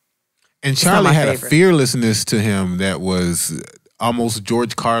really. And Charlie had a fearlessness to him that was almost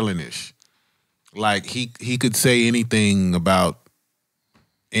George Carlin-ish. Like he could say anything about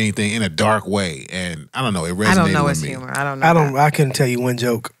anything in a dark way, and I don't know. It resonated with me. I don't know his humor. I don't know. I couldn't tell you one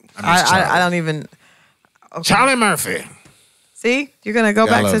joke. I don't even. Okay. Charlie Murphy. See, you're gonna go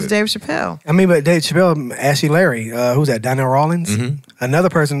back to Dave Chappelle. I mean, but Dave Chappelle, Ashley Larry, who's that? Donnell Rawlins, another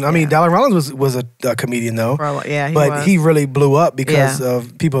person. I mean, Donnell Rawlins was a comedian though. He really blew up because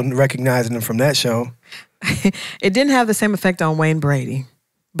of people recognizing him from that show. It didn't have the same effect on Wayne Brady,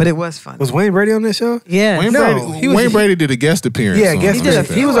 but it was fun. Was Wayne Brady on that show? Yeah, Wayne Brady did a guest appearance. Yeah,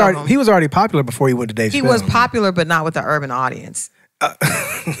 he was already popular before he went to Dave Chappelle. He was popular, but not with the urban audience.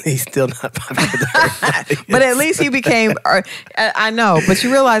 He's still not popular. But at least he became, I know, but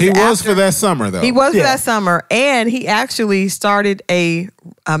you realize he was for that summer though. He was for that summer, and he actually started a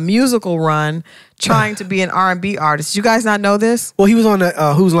musical run trying to be an R&B artist. Did you guys not know this? Well, he was on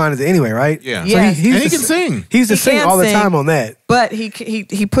the Whose Line Is It Anyway, right? Yeah. Yes. So he can sing. He used to sing all the time on that. But he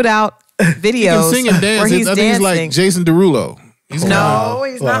put out videos he can sing and dance. where he's I think dancing. he's like Jason Derulo. He's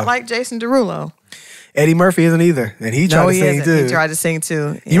not like Jason Derulo. Eddie Murphy isn't either, and he tried to sing too. He tried to sing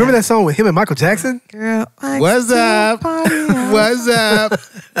too. You remember that song with him and Michael Jackson? Girl, what's up? What's up?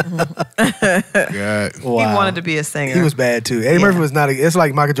 God. Wow. He wanted to be a singer. He was bad too. Eddie Murphy was not. It's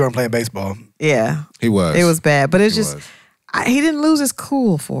like Michael Jordan playing baseball. Yeah, he was. It was bad, but it's just he didn't lose his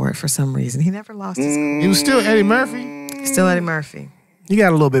cool for it for some reason. He never lost his cool. He was still Eddie Murphy. Still Eddie Murphy. You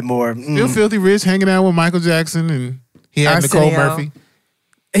got a little bit more. Still filthy rich, hanging out with Michael Jackson, and he had Nicole Murphy.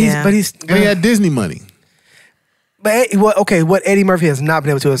 He had Disney money. But what Eddie Murphy has not been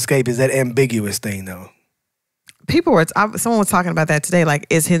able to escape is that ambiguous thing, though. Someone was talking about that today. Like,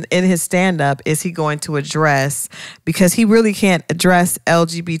 in his stand up, is he going to address, because he really can't address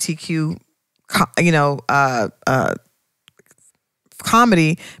LGBTQ,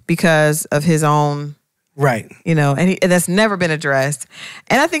 comedy because of his own. Right. And that's never been addressed.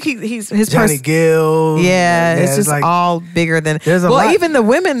 And I think his Johnny Gill. Yeah, it's just like, all bigger than. Even the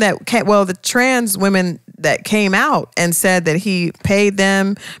women the trans women that came out and said that he paid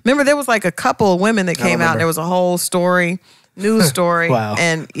them. Remember, there was like a couple of women that came out. And there was a whole news story. Wow.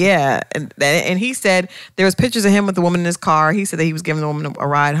 And and he said there was pictures of him with the woman in his car. He said that he was giving the woman a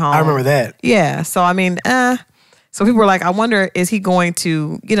ride home. I remember that. Yeah. So I mean, so people were like, I wonder, is he going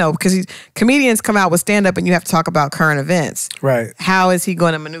to, because comedians come out with stand-up and you have to talk about current events. Right. How is he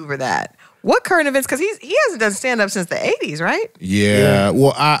going to maneuver that? What current events? Because he hasn't done stand-up since the 80s, right? Yeah.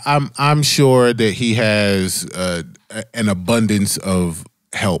 Well, I'm sure that he has an abundance of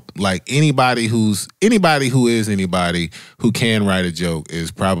help. Like anybody who can write a joke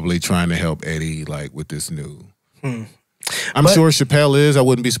is probably trying to help Eddie like with this new. I'm sure Chappelle is. I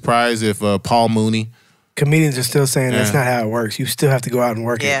wouldn't be surprised if Paul Mooney. Comedians are still saying that's not how it works. You still have to go out and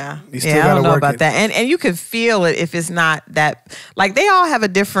work it. You still I don't know about it. that. And you can feel it if it's not that. Like, they all have a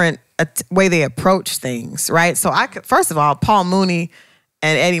different way they approach things, right? So first of all, Paul Mooney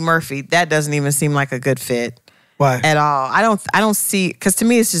and Eddie Murphy, that doesn't even seem like a good fit. Why? At all. I don't see, because to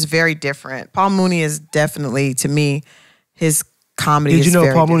me it's just very different. Paul Mooney is definitely, to me, his comedy is very different. Did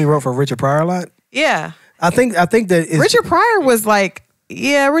you know Paul Mooney wrote for Richard Pryor a lot? Yeah. I think that Richard Pryor was like,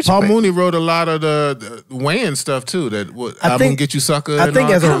 Paul Mooney wrote a lot of the Wayne stuff too. I'm gonna get you sucker. I think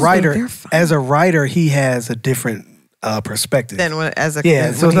as a writer, he has a different perspective than as a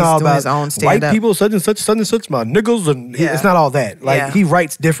so it's not all about his own white people, such and such, my niggles, and it's not all that. Like he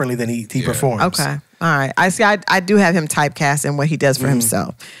writes differently than he performs. Okay. All right. I see. I do have him typecast in what he does for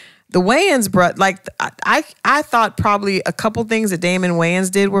himself. The Wayans, I thought probably a couple things that Damon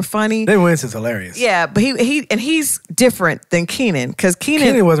Wayans did were funny. Damon Wayans is hilarious. Yeah, but he's different than Keenen because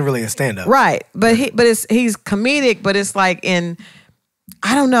Keenen wasn't really a stand-up, right? But he's comedic, but it's like in.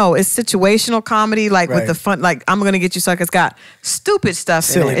 I don't know. It's situational comedy, like with the fun. Like I'm gonna get you, sucker. It's got stupid stuff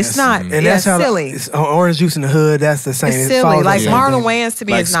Silliness. in it. It's not. And that's how silly. It's Orange Juice in the Hood. That's the same. It's silly. Like Marlon Wayans to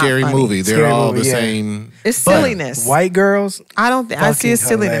me like is not Scary funny. Movie. They're Scary all movie, the same. It's silliness. White Girls. I don't think I see it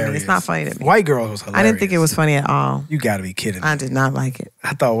silly to me. hilarious. It's not funny to me. White Girls was hilarious. I didn't think it was funny at all. You got to be kidding me. I did not like it.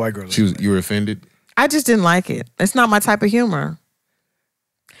 I thought White Girls. You were offended? I just didn't like it. It's not my type of humor.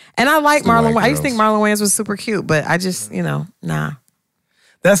 And I like Marlon. I used to think Marlon Wayans was super cute, but I just nah.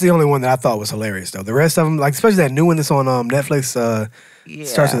 That's the only one that I thought was hilarious, though. The rest of them, like especially that new one that's on Netflix,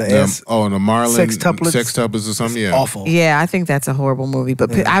 starts with an S. Oh, and the Marlon Sextuplets or something. Yeah, awful. Yeah, I think that's a horrible movie.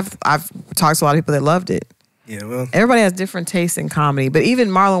 But I've talked to a lot of people that loved it. Yeah, well, everybody has different tastes in comedy, but even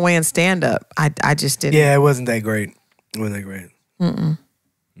Marlon Wayans stand up, I just didn't. Yeah, it wasn't that great. It wasn't that great.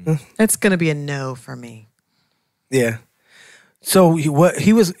 It's gonna be a no for me. Yeah. So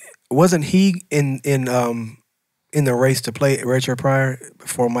wasn't he in the race to play Richard Pryor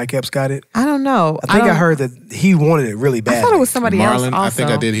before Mike Epps got it? I don't know. I think I heard that he wanted it really bad. I thought it was somebody else also. I think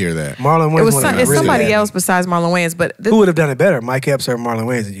I did hear that. Marlon Wayans it was wanted it's really somebody bad. else besides Marlon Wayans. But who would have done it better, Mike Epps or Marlon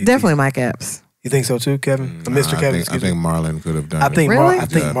Wayans? Definitely Mike Epps. You think so too, Kevin? Mr. Kevin? I think Marlon could have done it. Really? I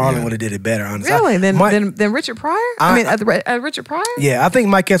think Marlon would have did it better, honestly. Really? Then Richard Pryor? Richard Pryor? Yeah, I think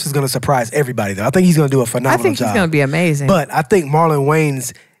Mike Epps is going to surprise everybody, though. I think he's going to do a phenomenal job. I think he's going to be amazing. But I think Marlon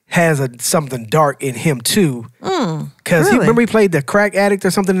Wayans has something dark in him too. Because remember he played the crack addict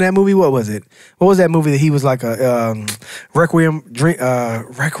or something in that movie? What was it? What was that movie that he was like a Requiem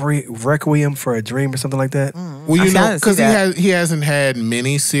for a Dream or something like that? Well, because he hasn't had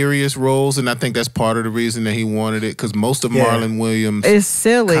many serious roles, and I think that's part of the reason that he wanted it. Because most of Marlon Williams is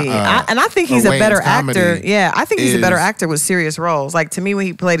silly, and I think he's a better actor. Yeah, I think he's a better actor with serious roles. Like to me, when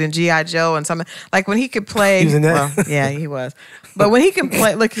he played in G.I. Joe and something, like when he could play. He was in that? Well, yeah, he was. But when he can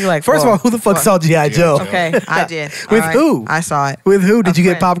play, looking like first of all, who the fuck saw G.I. Joe? Okay, I did. With who? I saw it. With who? Did you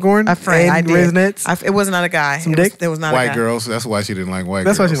get popcorn? A friend. And I did. Raisinettes? It was not a guy. Some dick? It was not White a guy. Girls. That's why she didn't like White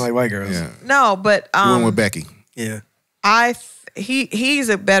That's Girls. why she didn't like White Girls. Yeah. No, but You went with Becky. Yeah. He's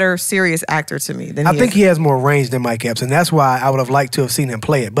a better serious actor to me than I think he has more range than Mike Epps, and that's why I would have liked to have seen him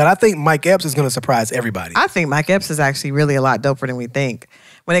play it. But I think Mike Epps is going to surprise everybody. I think Mike Epps is actually really a lot doper than we think.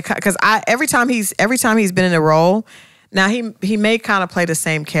 Because every time he's been in a role. Now he may kind of play the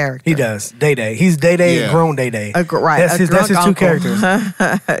same character. He does. Day. He's Day and grown Day. Right. That's his two uncle. characters.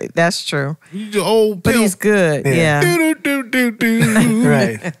 That's true. The old But he's good. Yeah.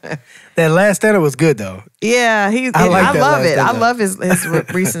 Right. That last stand-up was good though. Yeah, I love it. I love his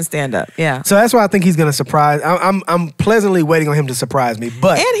recent stand-up. Yeah. So that's why I think he's gonna surprise. I'm pleasantly waiting on him to surprise me.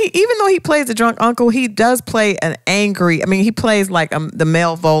 But even though he plays the drunk uncle, he does play an angry. I mean, he plays like the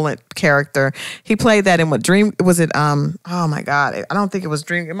male Volant character. He played that in what Dream was it? Oh my God, I don't think it was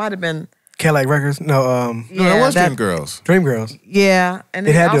Dream. It might have been Cadillac Records. No, no, it was Dreamgirls. Dreamgirls. Yeah, and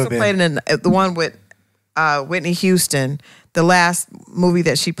then It he had to also have played in the one with Whitney Houston, the last movie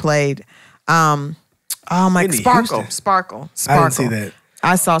that she played. Oh my Whitney Sparkle. Houston? Sparkle. I didn't see that.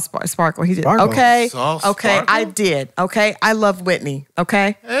 I saw Sparkle. He did. Sparkle? Okay. Saw Okay. Sparkle? I did. Okay. I love Whitney.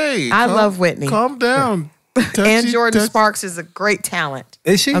 Okay. Hey, I love Whitney. Calm down. And Jordan Sparks is a great talent.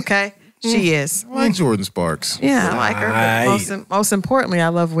 Is she? Okay. She is. I like Jordan Sparks. Yeah, I like her. Right. But most importantly, I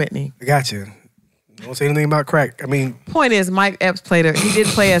love Whitney. I got you. Don't say anything about crack. I mean, Point is, Mike Epps played he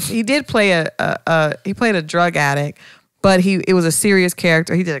played a drug addict, but it was a serious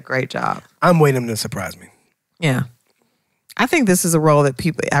character. He did a great job. I'm waiting him to surprise me. Yeah. I think this is a role that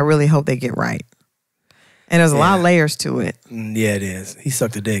I really hope they get right. And there's a lot of layers to it. Yeah, it is. He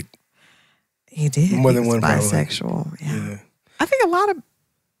sucked a dick. He did. More than He was one probably. bisexual. Yeah. Yeah. I think a lot of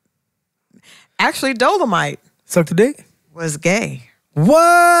actually Dolemite Sucked a dick? was gay.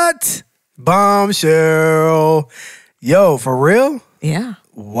 What? Bombshell. Yo, for real? Yeah.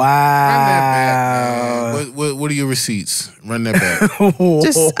 Wow. Run that back, man. What are your receipts? Run that back.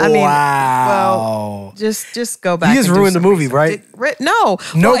 Wow. Just go back. You just and do ruined the some movie, research. right? No.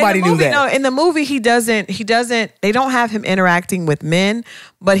 Nobody in the knew movie, that. No, in the movie he doesn't, they don't have him interacting with men,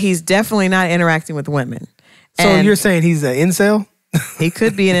 but he's definitely not interacting with women. So And you're saying he's an incel? he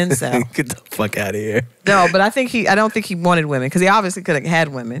could be an incel. Get the fuck out of here. No, but I don't think he wanted women because he obviously could have had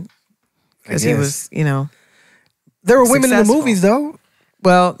women because he was, There were women in the successful. movies, though.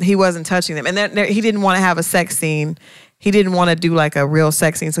 well, he wasn't touching them. And he didn't want to have a sex scene. He didn't want to do like a real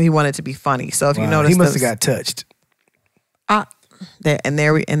sex scene, so he wanted it to be funny. So if you notice, he must have got touched.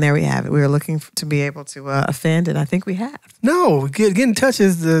 There we have it. We were looking to be able to offend, and I think we have. No, get in touch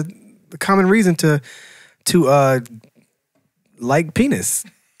is the common reason to like penis.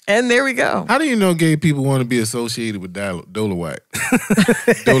 And there we go. How do you know gay people want to be associated with Dolemite?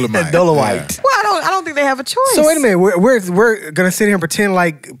 Dolemite. Yeah. Well, I don't think they have a choice. So wait a minute, we're gonna sit here and pretend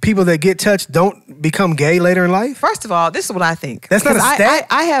like people that get touched don't become gay later in life? First of all, this is what I think. That's not a stat?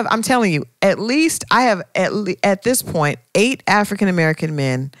 I'm telling you, at this point, 8 African American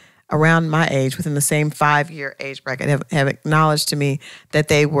men around my age, within the same 5-year age bracket, have acknowledged to me that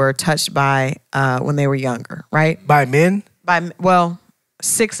they were touched by when they were younger, right? By men?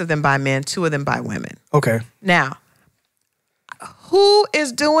 6 of them by men, 2 of them by women. Okay. Now, who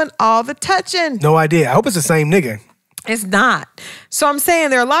is doing all the touching? No idea. I hope it's the same nigga. It's not. So I'm saying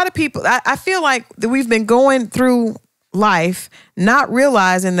there are a lot of people, I feel like that we've been going through life not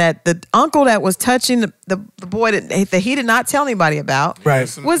realizing that the uncle that was touching the boy that he did not tell anybody about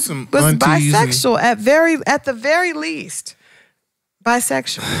was bisexual at the very least.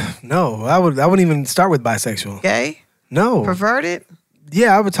 Bisexual. No, I wouldn't even start with bisexual. Gay? No. Perverted?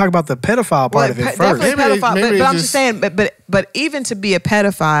 Yeah, I would talk about the pedophile part of it first. Definitely pedophile, but I'm just saying, but even to be a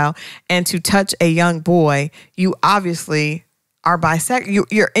pedophile and to touch a young boy, you obviously are bisexual.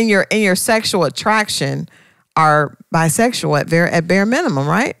 You're in your sexual attraction are bisexual at bare minimum,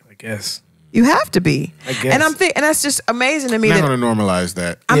 right? I guess. You have to be. I guess. And that's just amazing to me. I'm not going to normalize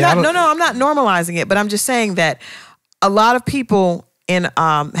that. I'm not normalizing it, but I'm just saying that a lot of people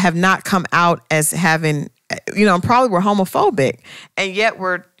have not come out as having, and probably we're homophobic, and yet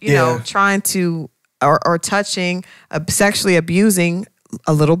we're, trying to or touching, sexually abusing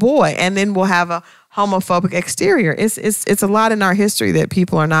a little boy, and then we'll have a homophobic exterior. It's a lot in our history that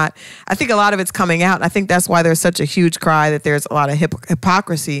people are not. I think a lot of it's coming out. I think that's why there's such a huge cry that there's a lot of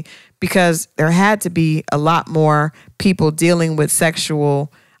hypocrisy, because there had to be a lot more people dealing with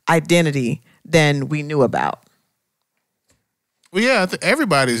sexual identity than we knew about. Well, yeah,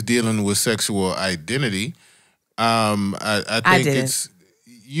 everybody's dealing with sexual identity. I think it's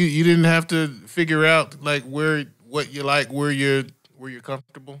you didn't have to figure out like what you like, where you're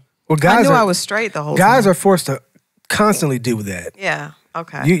comfortable. Well, I knew I was straight the whole time. Guys are forced to constantly do that. Yeah.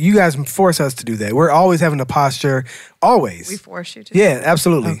 Okay. You guys force us to do that. We're always having a posture. Always. We force you to. Yeah,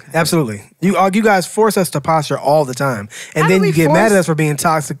 absolutely, okay. Absolutely. You guys force us to posture all the time, and then you get mad at us for being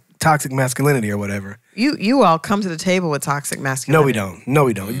toxic masculinity or whatever. You all come to the table with toxic masculinity. No,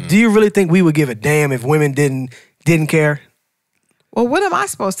 we don't. Do you really think we would give a damn if women didn't care? Well, what am I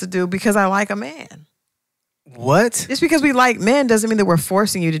supposed to do because I like a man? What? Just because we like men doesn't mean that we're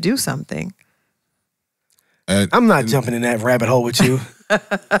forcing you to do something. I'm not jumping in that rabbit hole with you.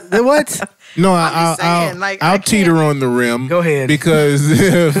 What? No, I'll teeter on the rim. Go ahead, because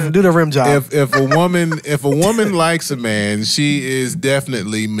do the rim job. If a woman likes a man, she is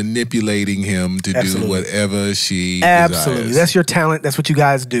definitely manipulating him to do whatever she desires. That's your talent. That's what you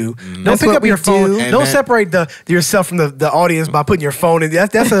guys do. Mm-hmm. Don't pick up your phone. Don't separate yourself from the audience by putting your phone in.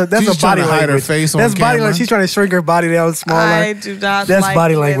 That's a body language. Her face that's on body camera. language. She's trying to shrink her body down smaller. I do not. That's like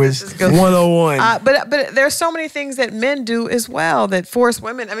body language 101. But there's so many things that men do as well that force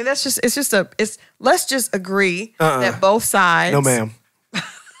women. I mean, let's just agree that both sides. No, ma'am.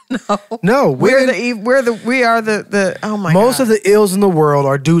 No. We are the oh my God. Most of the ills in the world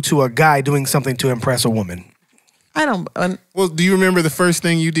are due to a guy doing something to impress a woman. I don't. Well, do you remember the first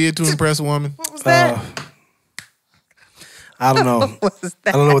thing you did to impress a woman? What was that? I don't know. What was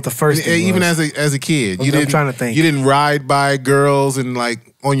that? I don't know what the first thing even was. as a kid, I'm trying to think. You didn't ride by girls and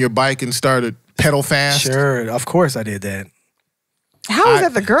like on your bike and started pedal fast. Sure, of course I did that. How is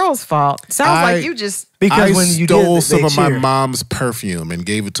that the girl's fault? Sounds like you just because when you stole some of my mom's perfume and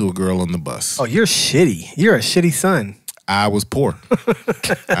gave it to a girl on the bus. Oh, you're shitty. You're a shitty son. I was poor.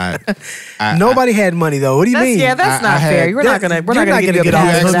 Nobody had money though. What do you mean? Yeah, that's not fair. We're not gonna give you a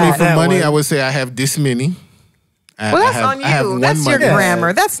pass for that. For money, I would say I have this many. Well, that's on you. That's your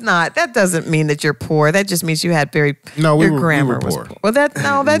grammar. That doesn't mean that you're poor. That just means you had your grammar was poor. Well,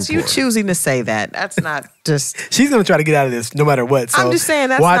 that's you choosing to say that. That's not just. She's gonna try to get out of this no matter what. So I'm just saying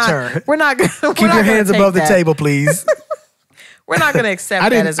that's watch not. her. We're not gonna keep your hands above the table, please. We're not gonna accept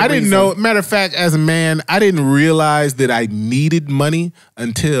that as a reason. I didn't know. Matter of fact, as a man, I didn't realize that I needed money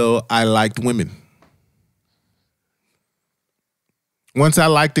until I liked women. Once I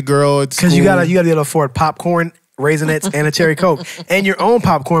liked a girl at school, because you gotta be able to afford popcorn, Raisinets, and a cherry Coke, and your own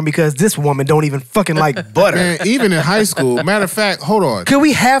popcorn because this woman don't even fucking like butter. Man, even in high school. Matter of fact, hold on. Could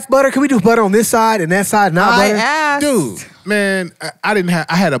we have butter? Could we do butter on this side and that side not butter? Asked. Dude, man,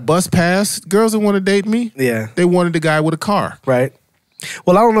 I had a bus pass. Girls that want to date me, yeah, they wanted the guy with a car. Right.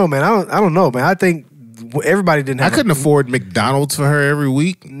 Well, I don't know, man. I don't know, man. I think everybody didn't have. I couldn't afford McDonald's for her every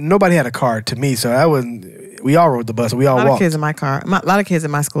week. Nobody had a car to me, so that wasn't. We all rode the bus. We all walked. A lot of kids in my car. A lot of kids in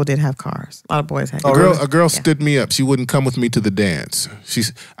my school did have cars. A lot of boys had. A girl stood me up. She wouldn't come with me to the dance.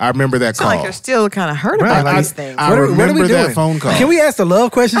 I remember that call. Like you're still kind of hurt about these things. I remember that phone call. Can we ask the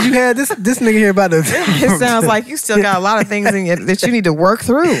love questions you had? This nigga here about to. It sounds like you still got a lot of things in you that you need to work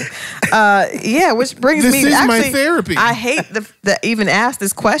through. Which brings me. This is my therapy. I hate the even ask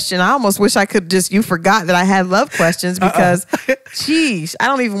this question. I almost wish I could you forgot that I had love questions because, geez, I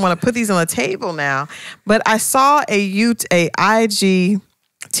don't even want to put these on the table now. But I saw a IG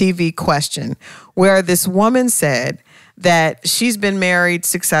TV question where this woman said that she's been married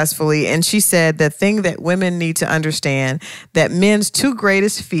successfully, and she said the thing that women need to understand that men's two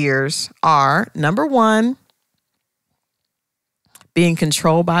greatest fears are, number one, being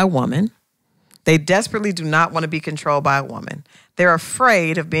controlled by a woman. They desperately do not want to be controlled by a woman. They're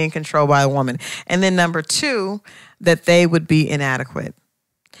afraid of being controlled by a woman. And then number two, that they would be inadequate.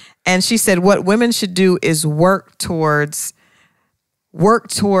 And she said what women should do is work towards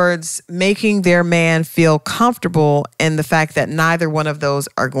making their man feel comfortable in the fact that neither one of those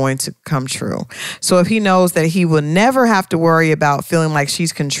are going to come true. So if he knows that he will never have to worry about feeling like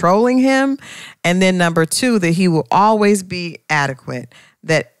she's controlling him, and then number two, that he will always be adequate,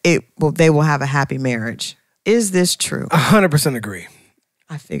 that they will have a happy marriage. Is this true? 100% agree.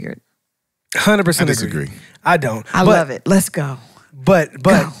 I figured. 100% disagree. I don't. I love it. Let's go. But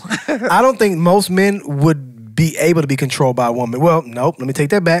I don't think most men would be able to be controlled by a woman. Well, nope. Let me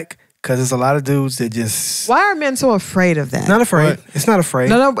take that back, because there's a lot of dudes that just. Why are men so afraid of that? Not afraid. What? It's not afraid.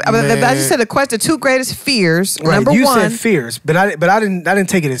 No. I just said the two greatest fears. Right. Number you one. said fears, but I didn't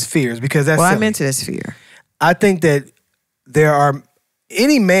take it as fears, because that's. Well, silly. I meant it as fear. I think that there are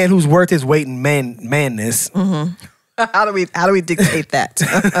any man who's worth his weight in manness. Mm-hmm. How do we dictate that?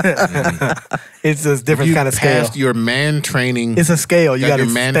 It's a different kind of scale. Passed your man training. It's a scale. You got to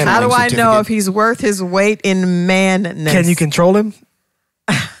man stand. How do I know certificate. if he's worth his weight in manness? Can you control him?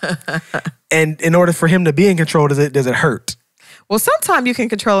 And in order for him to be in control, does it hurt? Well, sometimes you can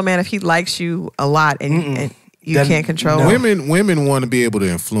control a man if he likes you a lot and you can't control him. Women want to be able to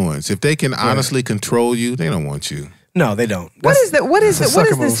influence. If they can honestly control you, they don't want you. No, they don't. What is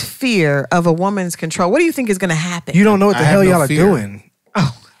move. this fear of a woman's control? What do you think is going to happen? You don't know what the hell y'all are doing.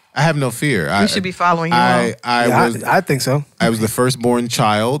 Oh, I have no fear. We should be following you. I think so. I was the firstborn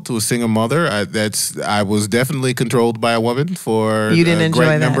child to a single mother. I was definitely controlled by a woman for You didn't a enjoy great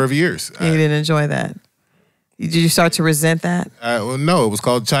that. number of years. You didn't enjoy that. Did you start to resent that? Well, no, it was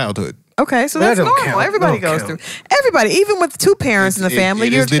called childhood. Okay, so That that's don't normal. count. Everybody Don't goes count. through. Everybody, even with two parents in the family,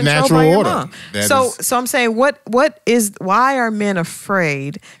 it you're is the controlled natural by your order. mom. That So is- I'm saying, why are men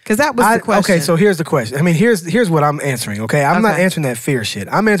afraid? Because that was the question. Okay, so here's the question. I mean, here's what I'm answering. Okay, I'm not Okay. answering that fear shit.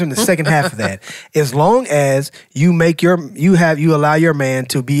 I'm answering the second half of that. As long as you allow your man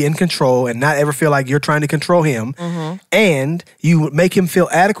to be in control and not ever feel like you're trying to control him, and you make him feel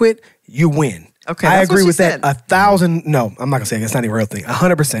adequate, you win. Okay, I that's what agree she with said. that 1,000. No, I'm not gonna say it. It's not even a real thing.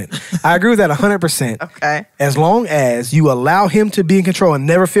 100%. I agree with that 100%. Okay. As long as you allow him to be in control and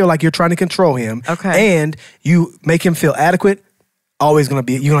never feel like you're trying to control him. Okay. And you make him feel adequate, always you're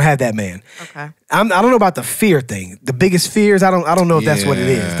gonna have that man. Okay. I don't know about the fear thing. The biggest fears, I don't know if that's what it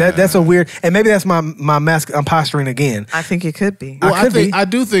is. That's a weird, and maybe that's my mask. I'm posturing again. I think it could be. Well, could be. I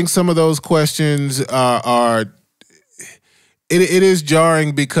do think some of those questions are. It is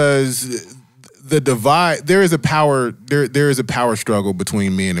jarring because the divide. There is a power. There is a power struggle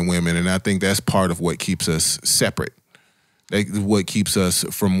between men and women, and I think that's part of what keeps us separate. What keeps us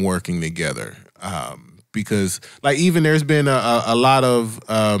from working together. Because like even there's been a lot of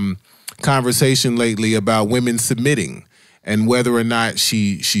conversation lately about women submitting and whether or not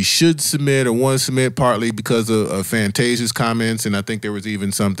she should submit or want to submit, partly because of Fantasia's comments, and I think there was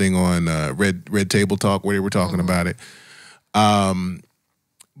even something on Red Table Talk where they were talking about it.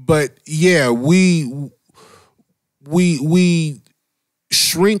 But yeah, we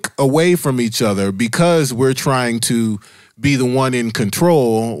shrink away from each other because we're trying to be the one in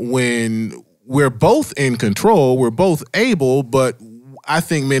control when we're both in control, we're both able, but I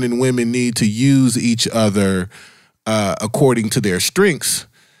think men and women need to use each other according to their strengths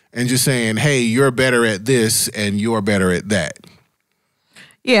and just saying, hey, you're better at this and you're better at that.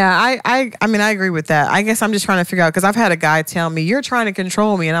 Yeah, I mean, I agree with that. I guess I'm just trying to figure out, because I've had a guy tell me, you're trying to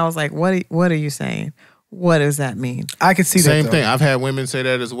control me. And I was like, what are you saying? What does that mean? I can see that. Same thing. I've had women say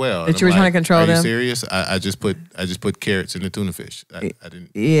that as well. That you were trying to control them? Are them? you serious? I just put carrots in the tuna fish. I didn't.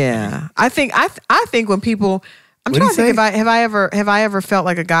 Yeah. I think when people, I'm What'd trying he to think say? have I ever felt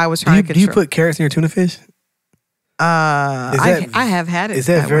like a guy was trying to Do you control. put carrots in your tuna fish? I have had it. Is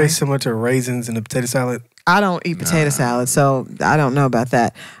that very way. similar to raisins in a potato salad? I don't eat potato salad, so I don't know about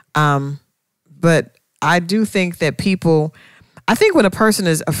that. But I do think that I think when a person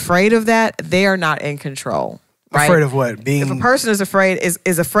is afraid of that, they are not in control. Right? Afraid of what? If a person is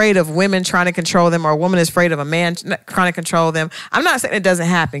afraid of women trying to control them, or a woman is afraid of a man trying to control them, I'm not saying it doesn't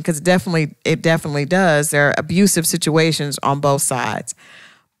happen, because it definitely does. There are abusive situations on both sides.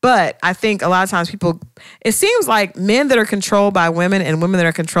 But I think a lot of times it seems like men that are controlled by women and women that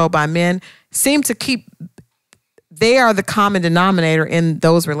are controlled by men seem to they are the common denominator in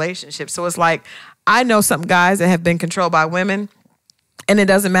those relationships. So it's like, I know some guys that have been controlled by women, and it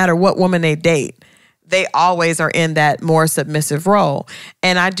doesn't matter what woman they date. They always are in that more submissive role.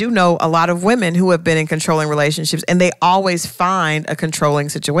 And I do know a lot of women who have been in controlling relationships, and they always find a controlling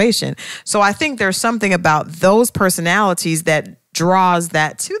situation. So I think there's something about those personalities that draws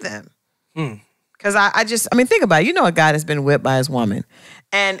that to them. Because I think about it. You know, a guy that's been whipped by his woman,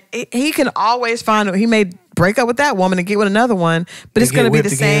 and he can always he may break up with that woman and get with another one, but it's going to be the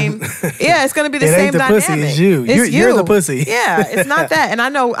same. Yeah, it's going to be the same dynamic. Pussy, it's you. You're the pussy. Yeah, it's not that. And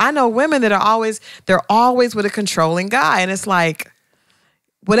I know women that are they're always with a controlling guy, and it's like,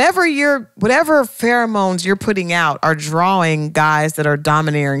 whatever pheromones you're putting out are drawing guys that are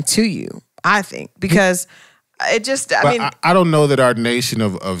domineering to you, I think, because it just, I don't know that our nation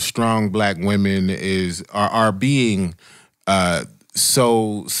of strong black women are being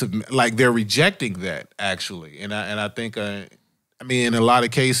so like they're rejecting that, actually, and I think in a lot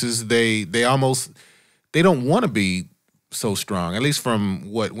of cases they don't want to be so strong, at least from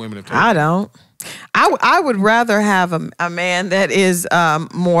what women have told me. I don't. I would rather have a man that is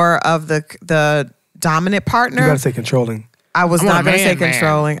more of the dominant partner. You gotta say controlling. I was not going to say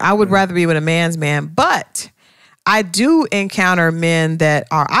controlling. I would rather be with a man's man, but I do encounter men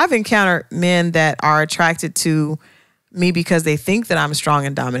I've encountered men that are attracted to me because they think that I'm strong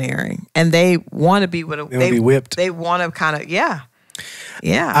and domineering, and they want to be with be whipped. They want to kind of, yeah.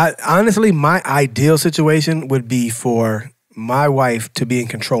 Honestly, my ideal situation would be for my wife to be in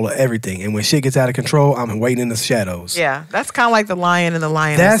control of everything, and when shit gets out of control, I'm waiting in the shadows. Yeah, that's kind of like the lion and the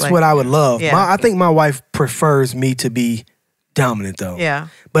lioness. That's what I would love. Yeah. I think my wife prefers me to be dominant, though. Yeah.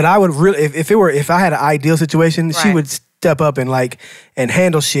 But I would really, if I had an ideal situation, Right. she would step up and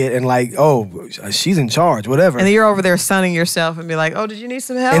handle shit and she's in charge, whatever. And then you're over there sunning yourself and be like, oh, did you need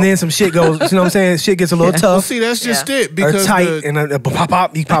some help? And then some shit goes, you know what I'm saying? Shit gets a little tough. Well, see, that's just it. Because or tight, and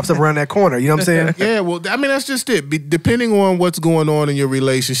he pops up around that corner. You know what I'm saying? Yeah, well, that's just it. Depending on what's going on in your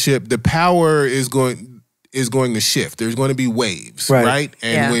relationship, the power is going to shift. There's going to be waves, right?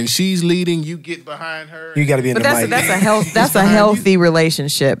 And when she's leading, you get behind her. You got to be in the mic. That's a healthy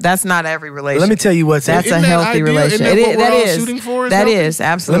relationship. That's not every relationship. Let me tell you what's that's a healthy relationship. That is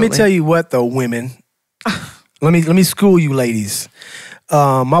absolutely. Let me tell you what, though, women. let me school you, ladies.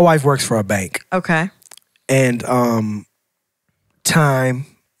 My wife works for a bank. Okay. And time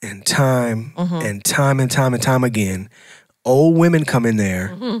and time again, old women come in there.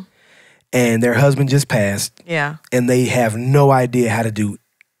 Mm-hmm. And their husband just passed. Yeah. And they have no idea how to do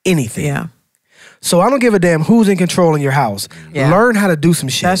anything. Yeah. So I don't give a damn who's in control in your house. Yeah. Learn how to do some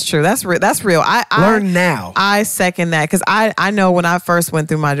shit. That's true. That's real. Learn now. I second that, because I know when I first went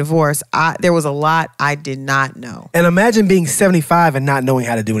through my divorce, there was a lot I did not know. And imagine being 75 and not knowing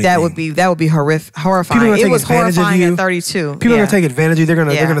how to do anything. That would be horrifying. It was horrifying at 32. People are gonna take advantage of you.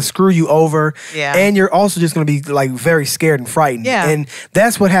 They're gonna screw you over. Yeah. And you're also just gonna be like very scared and frightened. Yeah. And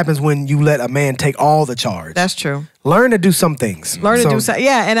that's what happens when you let a man take all the charge. That's true. Learn to do some things.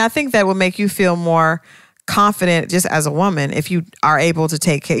 Yeah, and I think that would make you feel more confident just as a woman if you are able to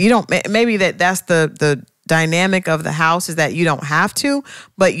take care. You don't, maybe that's the dynamic of the house, is that you don't have to,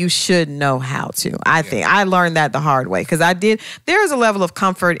 but you should know how to. I think I learned that the hard way, because there is a level of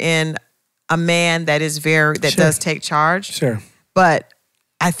comfort in a man that does take charge. Sure. But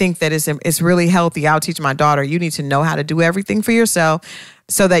I think that it's really healthy. I'll teach my daughter, you need to know how to do everything for yourself,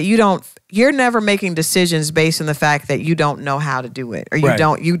 so that you're never making decisions based on the fact that you don't know how to do it, or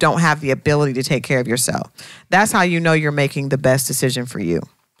you don't have the ability to take care of yourself. That's how you know you're making the best decision for you.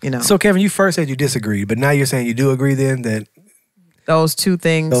 You know. So Kevin, you first said you disagreed, but now you're saying you do agree then that those two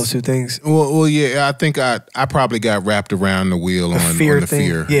things. Well, yeah. I think I probably got wrapped around the wheel on the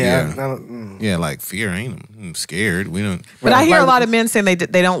fear. Yeah. Yeah, like fear. I'm scared. We don't. But I hear a lot of men saying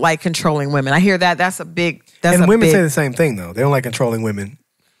they don't like controlling women. I hear that. That's a big. And women say the same thing though. They don't like controlling women.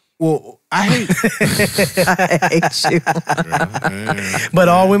 Well, I hate. I hate you. But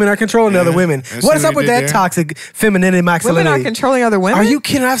all women are controlling other women. That's What is what up with they that did there. toxic femininity masculinity? Women are controlling other women? Are you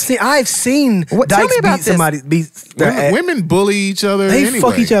kidding? I've seen Tell me dykes about beat this. somebody. Women bully each other. They anyway.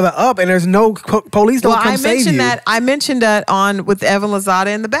 fuck each other up, and there's no police don't Well, come save you. I mentioned that on with Evan Lozada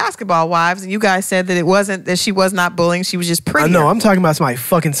and the Basketball Wives, and you guys said that it wasn't that she was not bullying, she was just pretty. No, I'm talking about somebody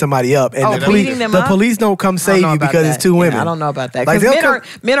fucking somebody up, and the beating them up? police don't come save you because it's two women. Yeah, I don't know about that. Like, Because they'll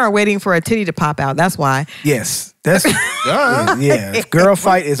men are waiting for a titty to pop out. That's why. Yes, that's yeah. Girl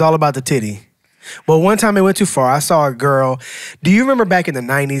fight is all about the titty. Well, one time it went too far. I saw a girl. Do you remember back in the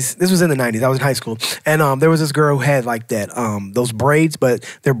 90s? This was in the 90s. I was in high school. And there was this girl who had like that, those braids, but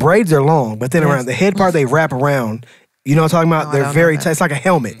their braids are long. But then around the head part, they wrap around. You know what I'm talking about? No, I They're don't very know that. tight. It's like a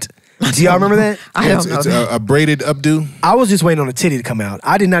helmet. Do y'all remember that? I don't know. It's that. a braided updo. I was just waiting on the titty to come out.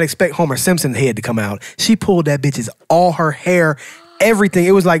 I did not expect Homer Simpson's head to come out. She pulled that bitch's all her hair, everything.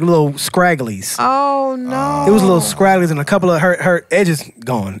 It was like little scragglies. Oh no! It was little scragglies and a couple of her edges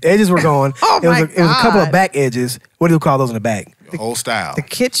gone. Edges were gone. Oh, it was my it was a couple of God. back edges. What do you call those in the back? The whole style. The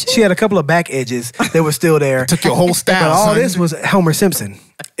kitchen. She had a couple of back edges that were still there. Took your whole style. But all son. this was Homer Simpson.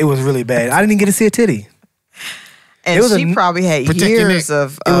 It was really bad. I didn't even get to see a titty. and it was she probably had Protect your years neck.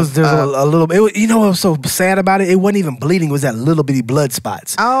 of. It was there's a little. It was, you know what was so sad about it? It wasn't even bleeding. It was that little bitty blood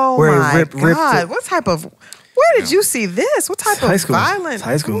spots. Oh where my it ripped God! it. What type of? Where did you see this? What type High of school. violent It's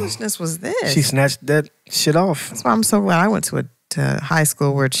high school. foolishness was this? She snatched that shit off. That's why I'm so glad I went to high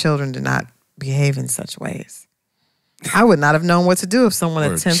school where children did not behave in such ways. I would not have known what to do if someone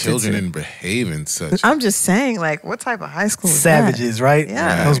Or attempted children to. and behaving such. I'm just saying, like, what type of high school is Savages, right?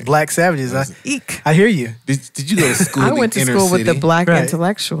 Yeah. Those black savages. that? Eek. I hear you. Did you go to school? I in went the to inner school with the city? black Right.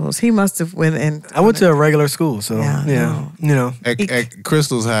 intellectuals. He must have went in. I went to a regular school, so Yeah, yeah, no. you know. At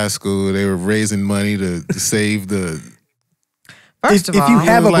Christal's high school, they were raising money to save the. First of if all, you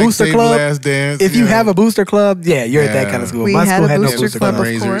have a like booster Save the club, Last Dance, if you have a booster club, yeah, you're at that kind of school. we My had school a had no booster booster club, club.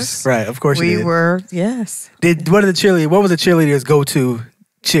 of Fundraisers. course. Right, of course you We did. were, yes. What were the cheerleaders go to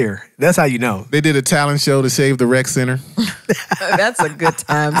cheer? That's how you know. They did a talent show to save the rec center. That's a good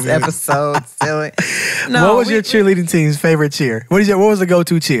times episode. Silly. No, What was your cheerleading team's favorite cheer? What was the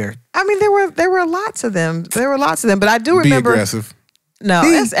go-to cheer? I mean, there were lots of them. But I do Be remember. aggressive. No,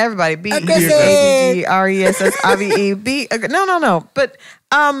 Be that's everybody. aggressive. B-E-G-G-R-E-S-S-I-V-E. No. But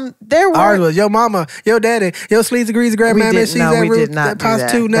there were. Ours was your mama, your daddy, your sleeves agrees to grab We mammy. did- She's no, that we root, did not that do that.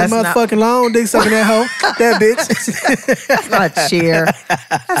 prostitute, that That's not- motherfucking long dick sucking that hoe, that bitch. That's not a cheer.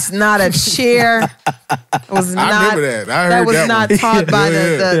 That's not a cheer. It was not. I remember that. I heard that was that not one. taught by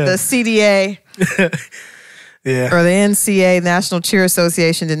Yeah. the CDA Yeah. or the NCA, National Cheer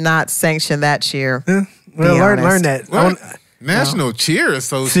Association, did not sanction that cheer. Well, Be learn honest. that. What? National Cheer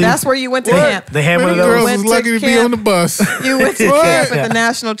Association. That's where you went to camp. They had Them one of girls those. Went was to lucky to be camp. on the bus. You went to What? camp at the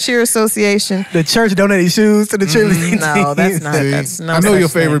National Cheer Association. The church donated shoes to the cheerleading No, that's team. not. See, That's no I know such your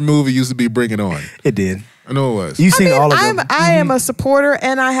thing. favorite movie used to be Bring It On. It did. I know it was. You seen all of I'm, them. I am a supporter,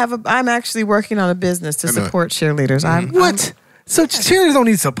 and I'm actually working on a business to I know. support cheerleaders. What? So cheerleaders don't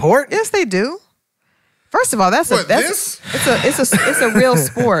need support? Yes, they do. First of all, it's a real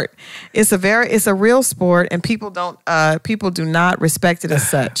sport. It's a real sport, and people do not respect it as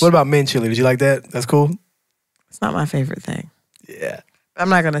such. What about men cheerleaders? You like that? That's cool. It's not my favorite thing. Yeah. I'm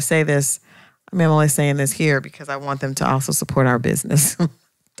not going to say this. I mean, I'm only saying this here because I want them to also support our business.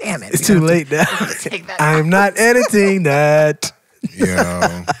 Damn it! It's too late now. Take that I'm not editing that.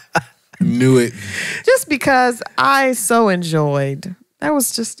 Yeah. Knew it. just because I so enjoyed. That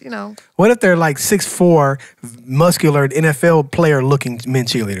was just, What if they're like 6'4", muscular NFL player looking men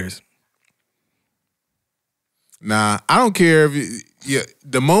cheerleaders? Nah, I don't care if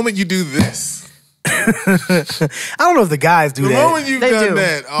the moment you do this, I don't know if the guys do the that. moment you've They done do.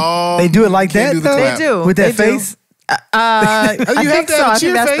 that, They do it like can't that, do the though? clap. They do. With that They do. face? I have think to so. have a I think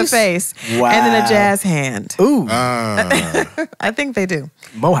cheer that's the face. Wow. And then a jazz hand. Ooh, I think they do.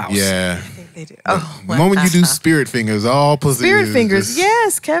 Mohouse. Yeah. I think they do. Oh, The moment you do spirit fingers, all positions. spirit fingers.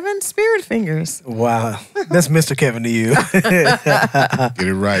 Yes, Kevin. Spirit fingers. Wow. That's Mr. Kevin to you. Get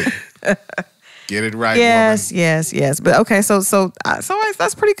it right. Get it right. Yes, woman. yes. But okay, so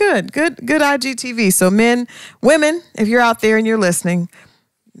that's pretty good. Good IGTV. So women, if you're out there and you're listening,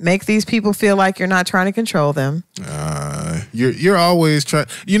 make these people feel like you're not trying to control them. You're always trying.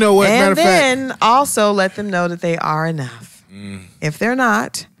 You know what? Matter And of fact, then also let them know that they are enough. If they're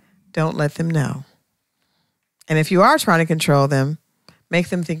not, don't let them know. And if you are trying to control them, make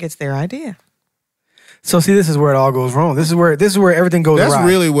them think it's their idea. So see, this is where it all goes wrong. This is where everything goes that's awry.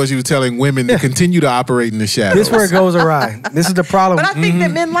 really what you were telling women to continue to operate in the shadows. This is where it goes awry. This is the problem. But I think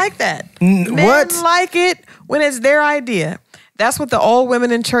that men like that. What? Men like it when it's their idea. That's what the old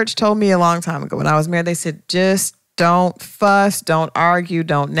women in church told me a long time ago when I was married. They said, just don't fuss, don't argue,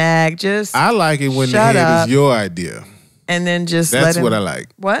 don't nag. Just I like it when the shut head up. is your idea. And then just That's let him. what I like.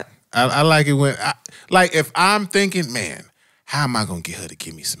 What? I like it when, like if I'm thinking, man, how am I going to get her to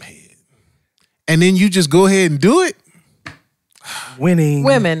give me some head? And then you just go ahead and do it. Winning.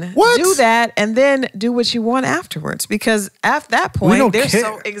 Women, What? do that and then do what you want afterwards. Because at that point, don't they're care.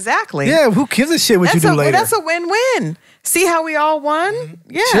 so exactly. Yeah, who gives a shit what you do later? That's a win-win. See how we all won?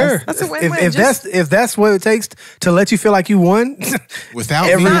 Yeah, Sure. that's a win-win. If that's what it takes to let you feel like you won, Without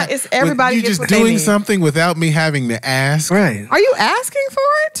Every- me, It's everybody you gets just what they doing need. something without me having to ask. right? Are you asking for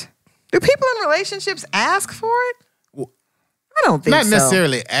it? Do people in relationships ask for it? I don't think Not so.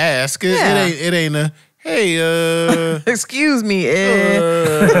 necessarily ask. Yeah. It ain't a, hey, Excuse me.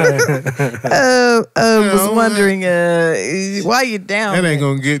 Was wondering why you down. that ain't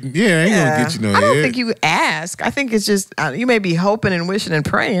gonna get, ain't gonna get you no I don't head. think you ask. I think it's just you may be hoping and wishing and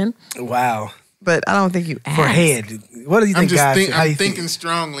praying, Wow. but I don't think you ask. For head, what do you I'm think, just guys? think, how do I'm you thinking think?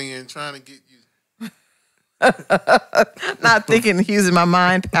 strongly and trying to get you. Not thinking, using my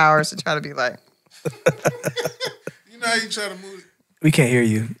mind powers to try to be like. You know how you try to move it? We can't hear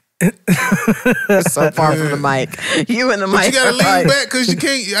you. You're so far from the mic. You and the But mic. you gotta are lean like- back because you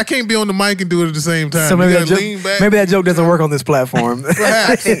can't. I can't be on the mic and do it at the same time. So maybe you that, gotta joke, lean back. maybe that joke doesn't work on this platform.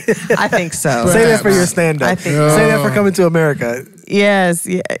 I think so. Say that for your stand-up. I think Say that for coming to America. Yes.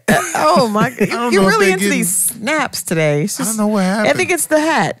 Yeah. Oh my! don't You're know if really they into getting- these snaps today. It's I just- don't know what happened. I think it's the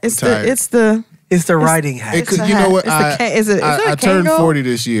hat. It's tired. the. It's the riding hat. It could, the you know hat. what? It's the is it I a turned Kango? 40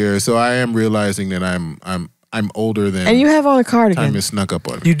 this year, so I am realizing that I'm older than. And you have on a time cardigan. has snuck up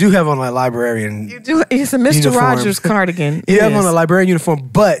on me. You do have on a librarian. You do. It's a Mr. Uniform. Rogers cardigan. You It have on is. a librarian uniform,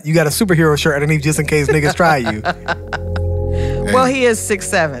 but you got a superhero shirt underneath just in case niggas try you. Well, he is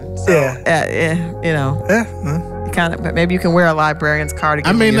 6'7". So, Yeah. you know, kind of. Maybe you can wear a librarian's cardigan.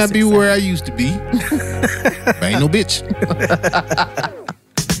 I may when you're not be 6'7". where I used to be. But ain't no bitch.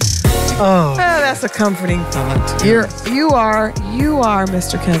 Oh, Well, that's a comforting thought. You are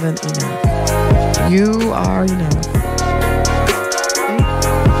Mr. Kevin enough. You are enough.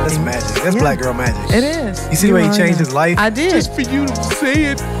 that's magic. That's black girl magic. It is. You see the way he are changed enough. his life? I did. Just for you to say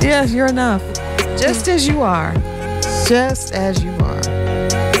it. Yes, you're enough. Just as you are. Just as you are.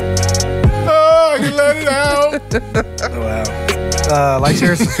 Oh, you let it out. Oh, wow. Like,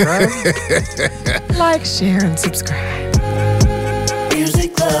 share, subscribe. Like, share, and subscribe.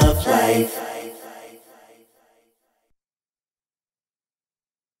 Music, love, life.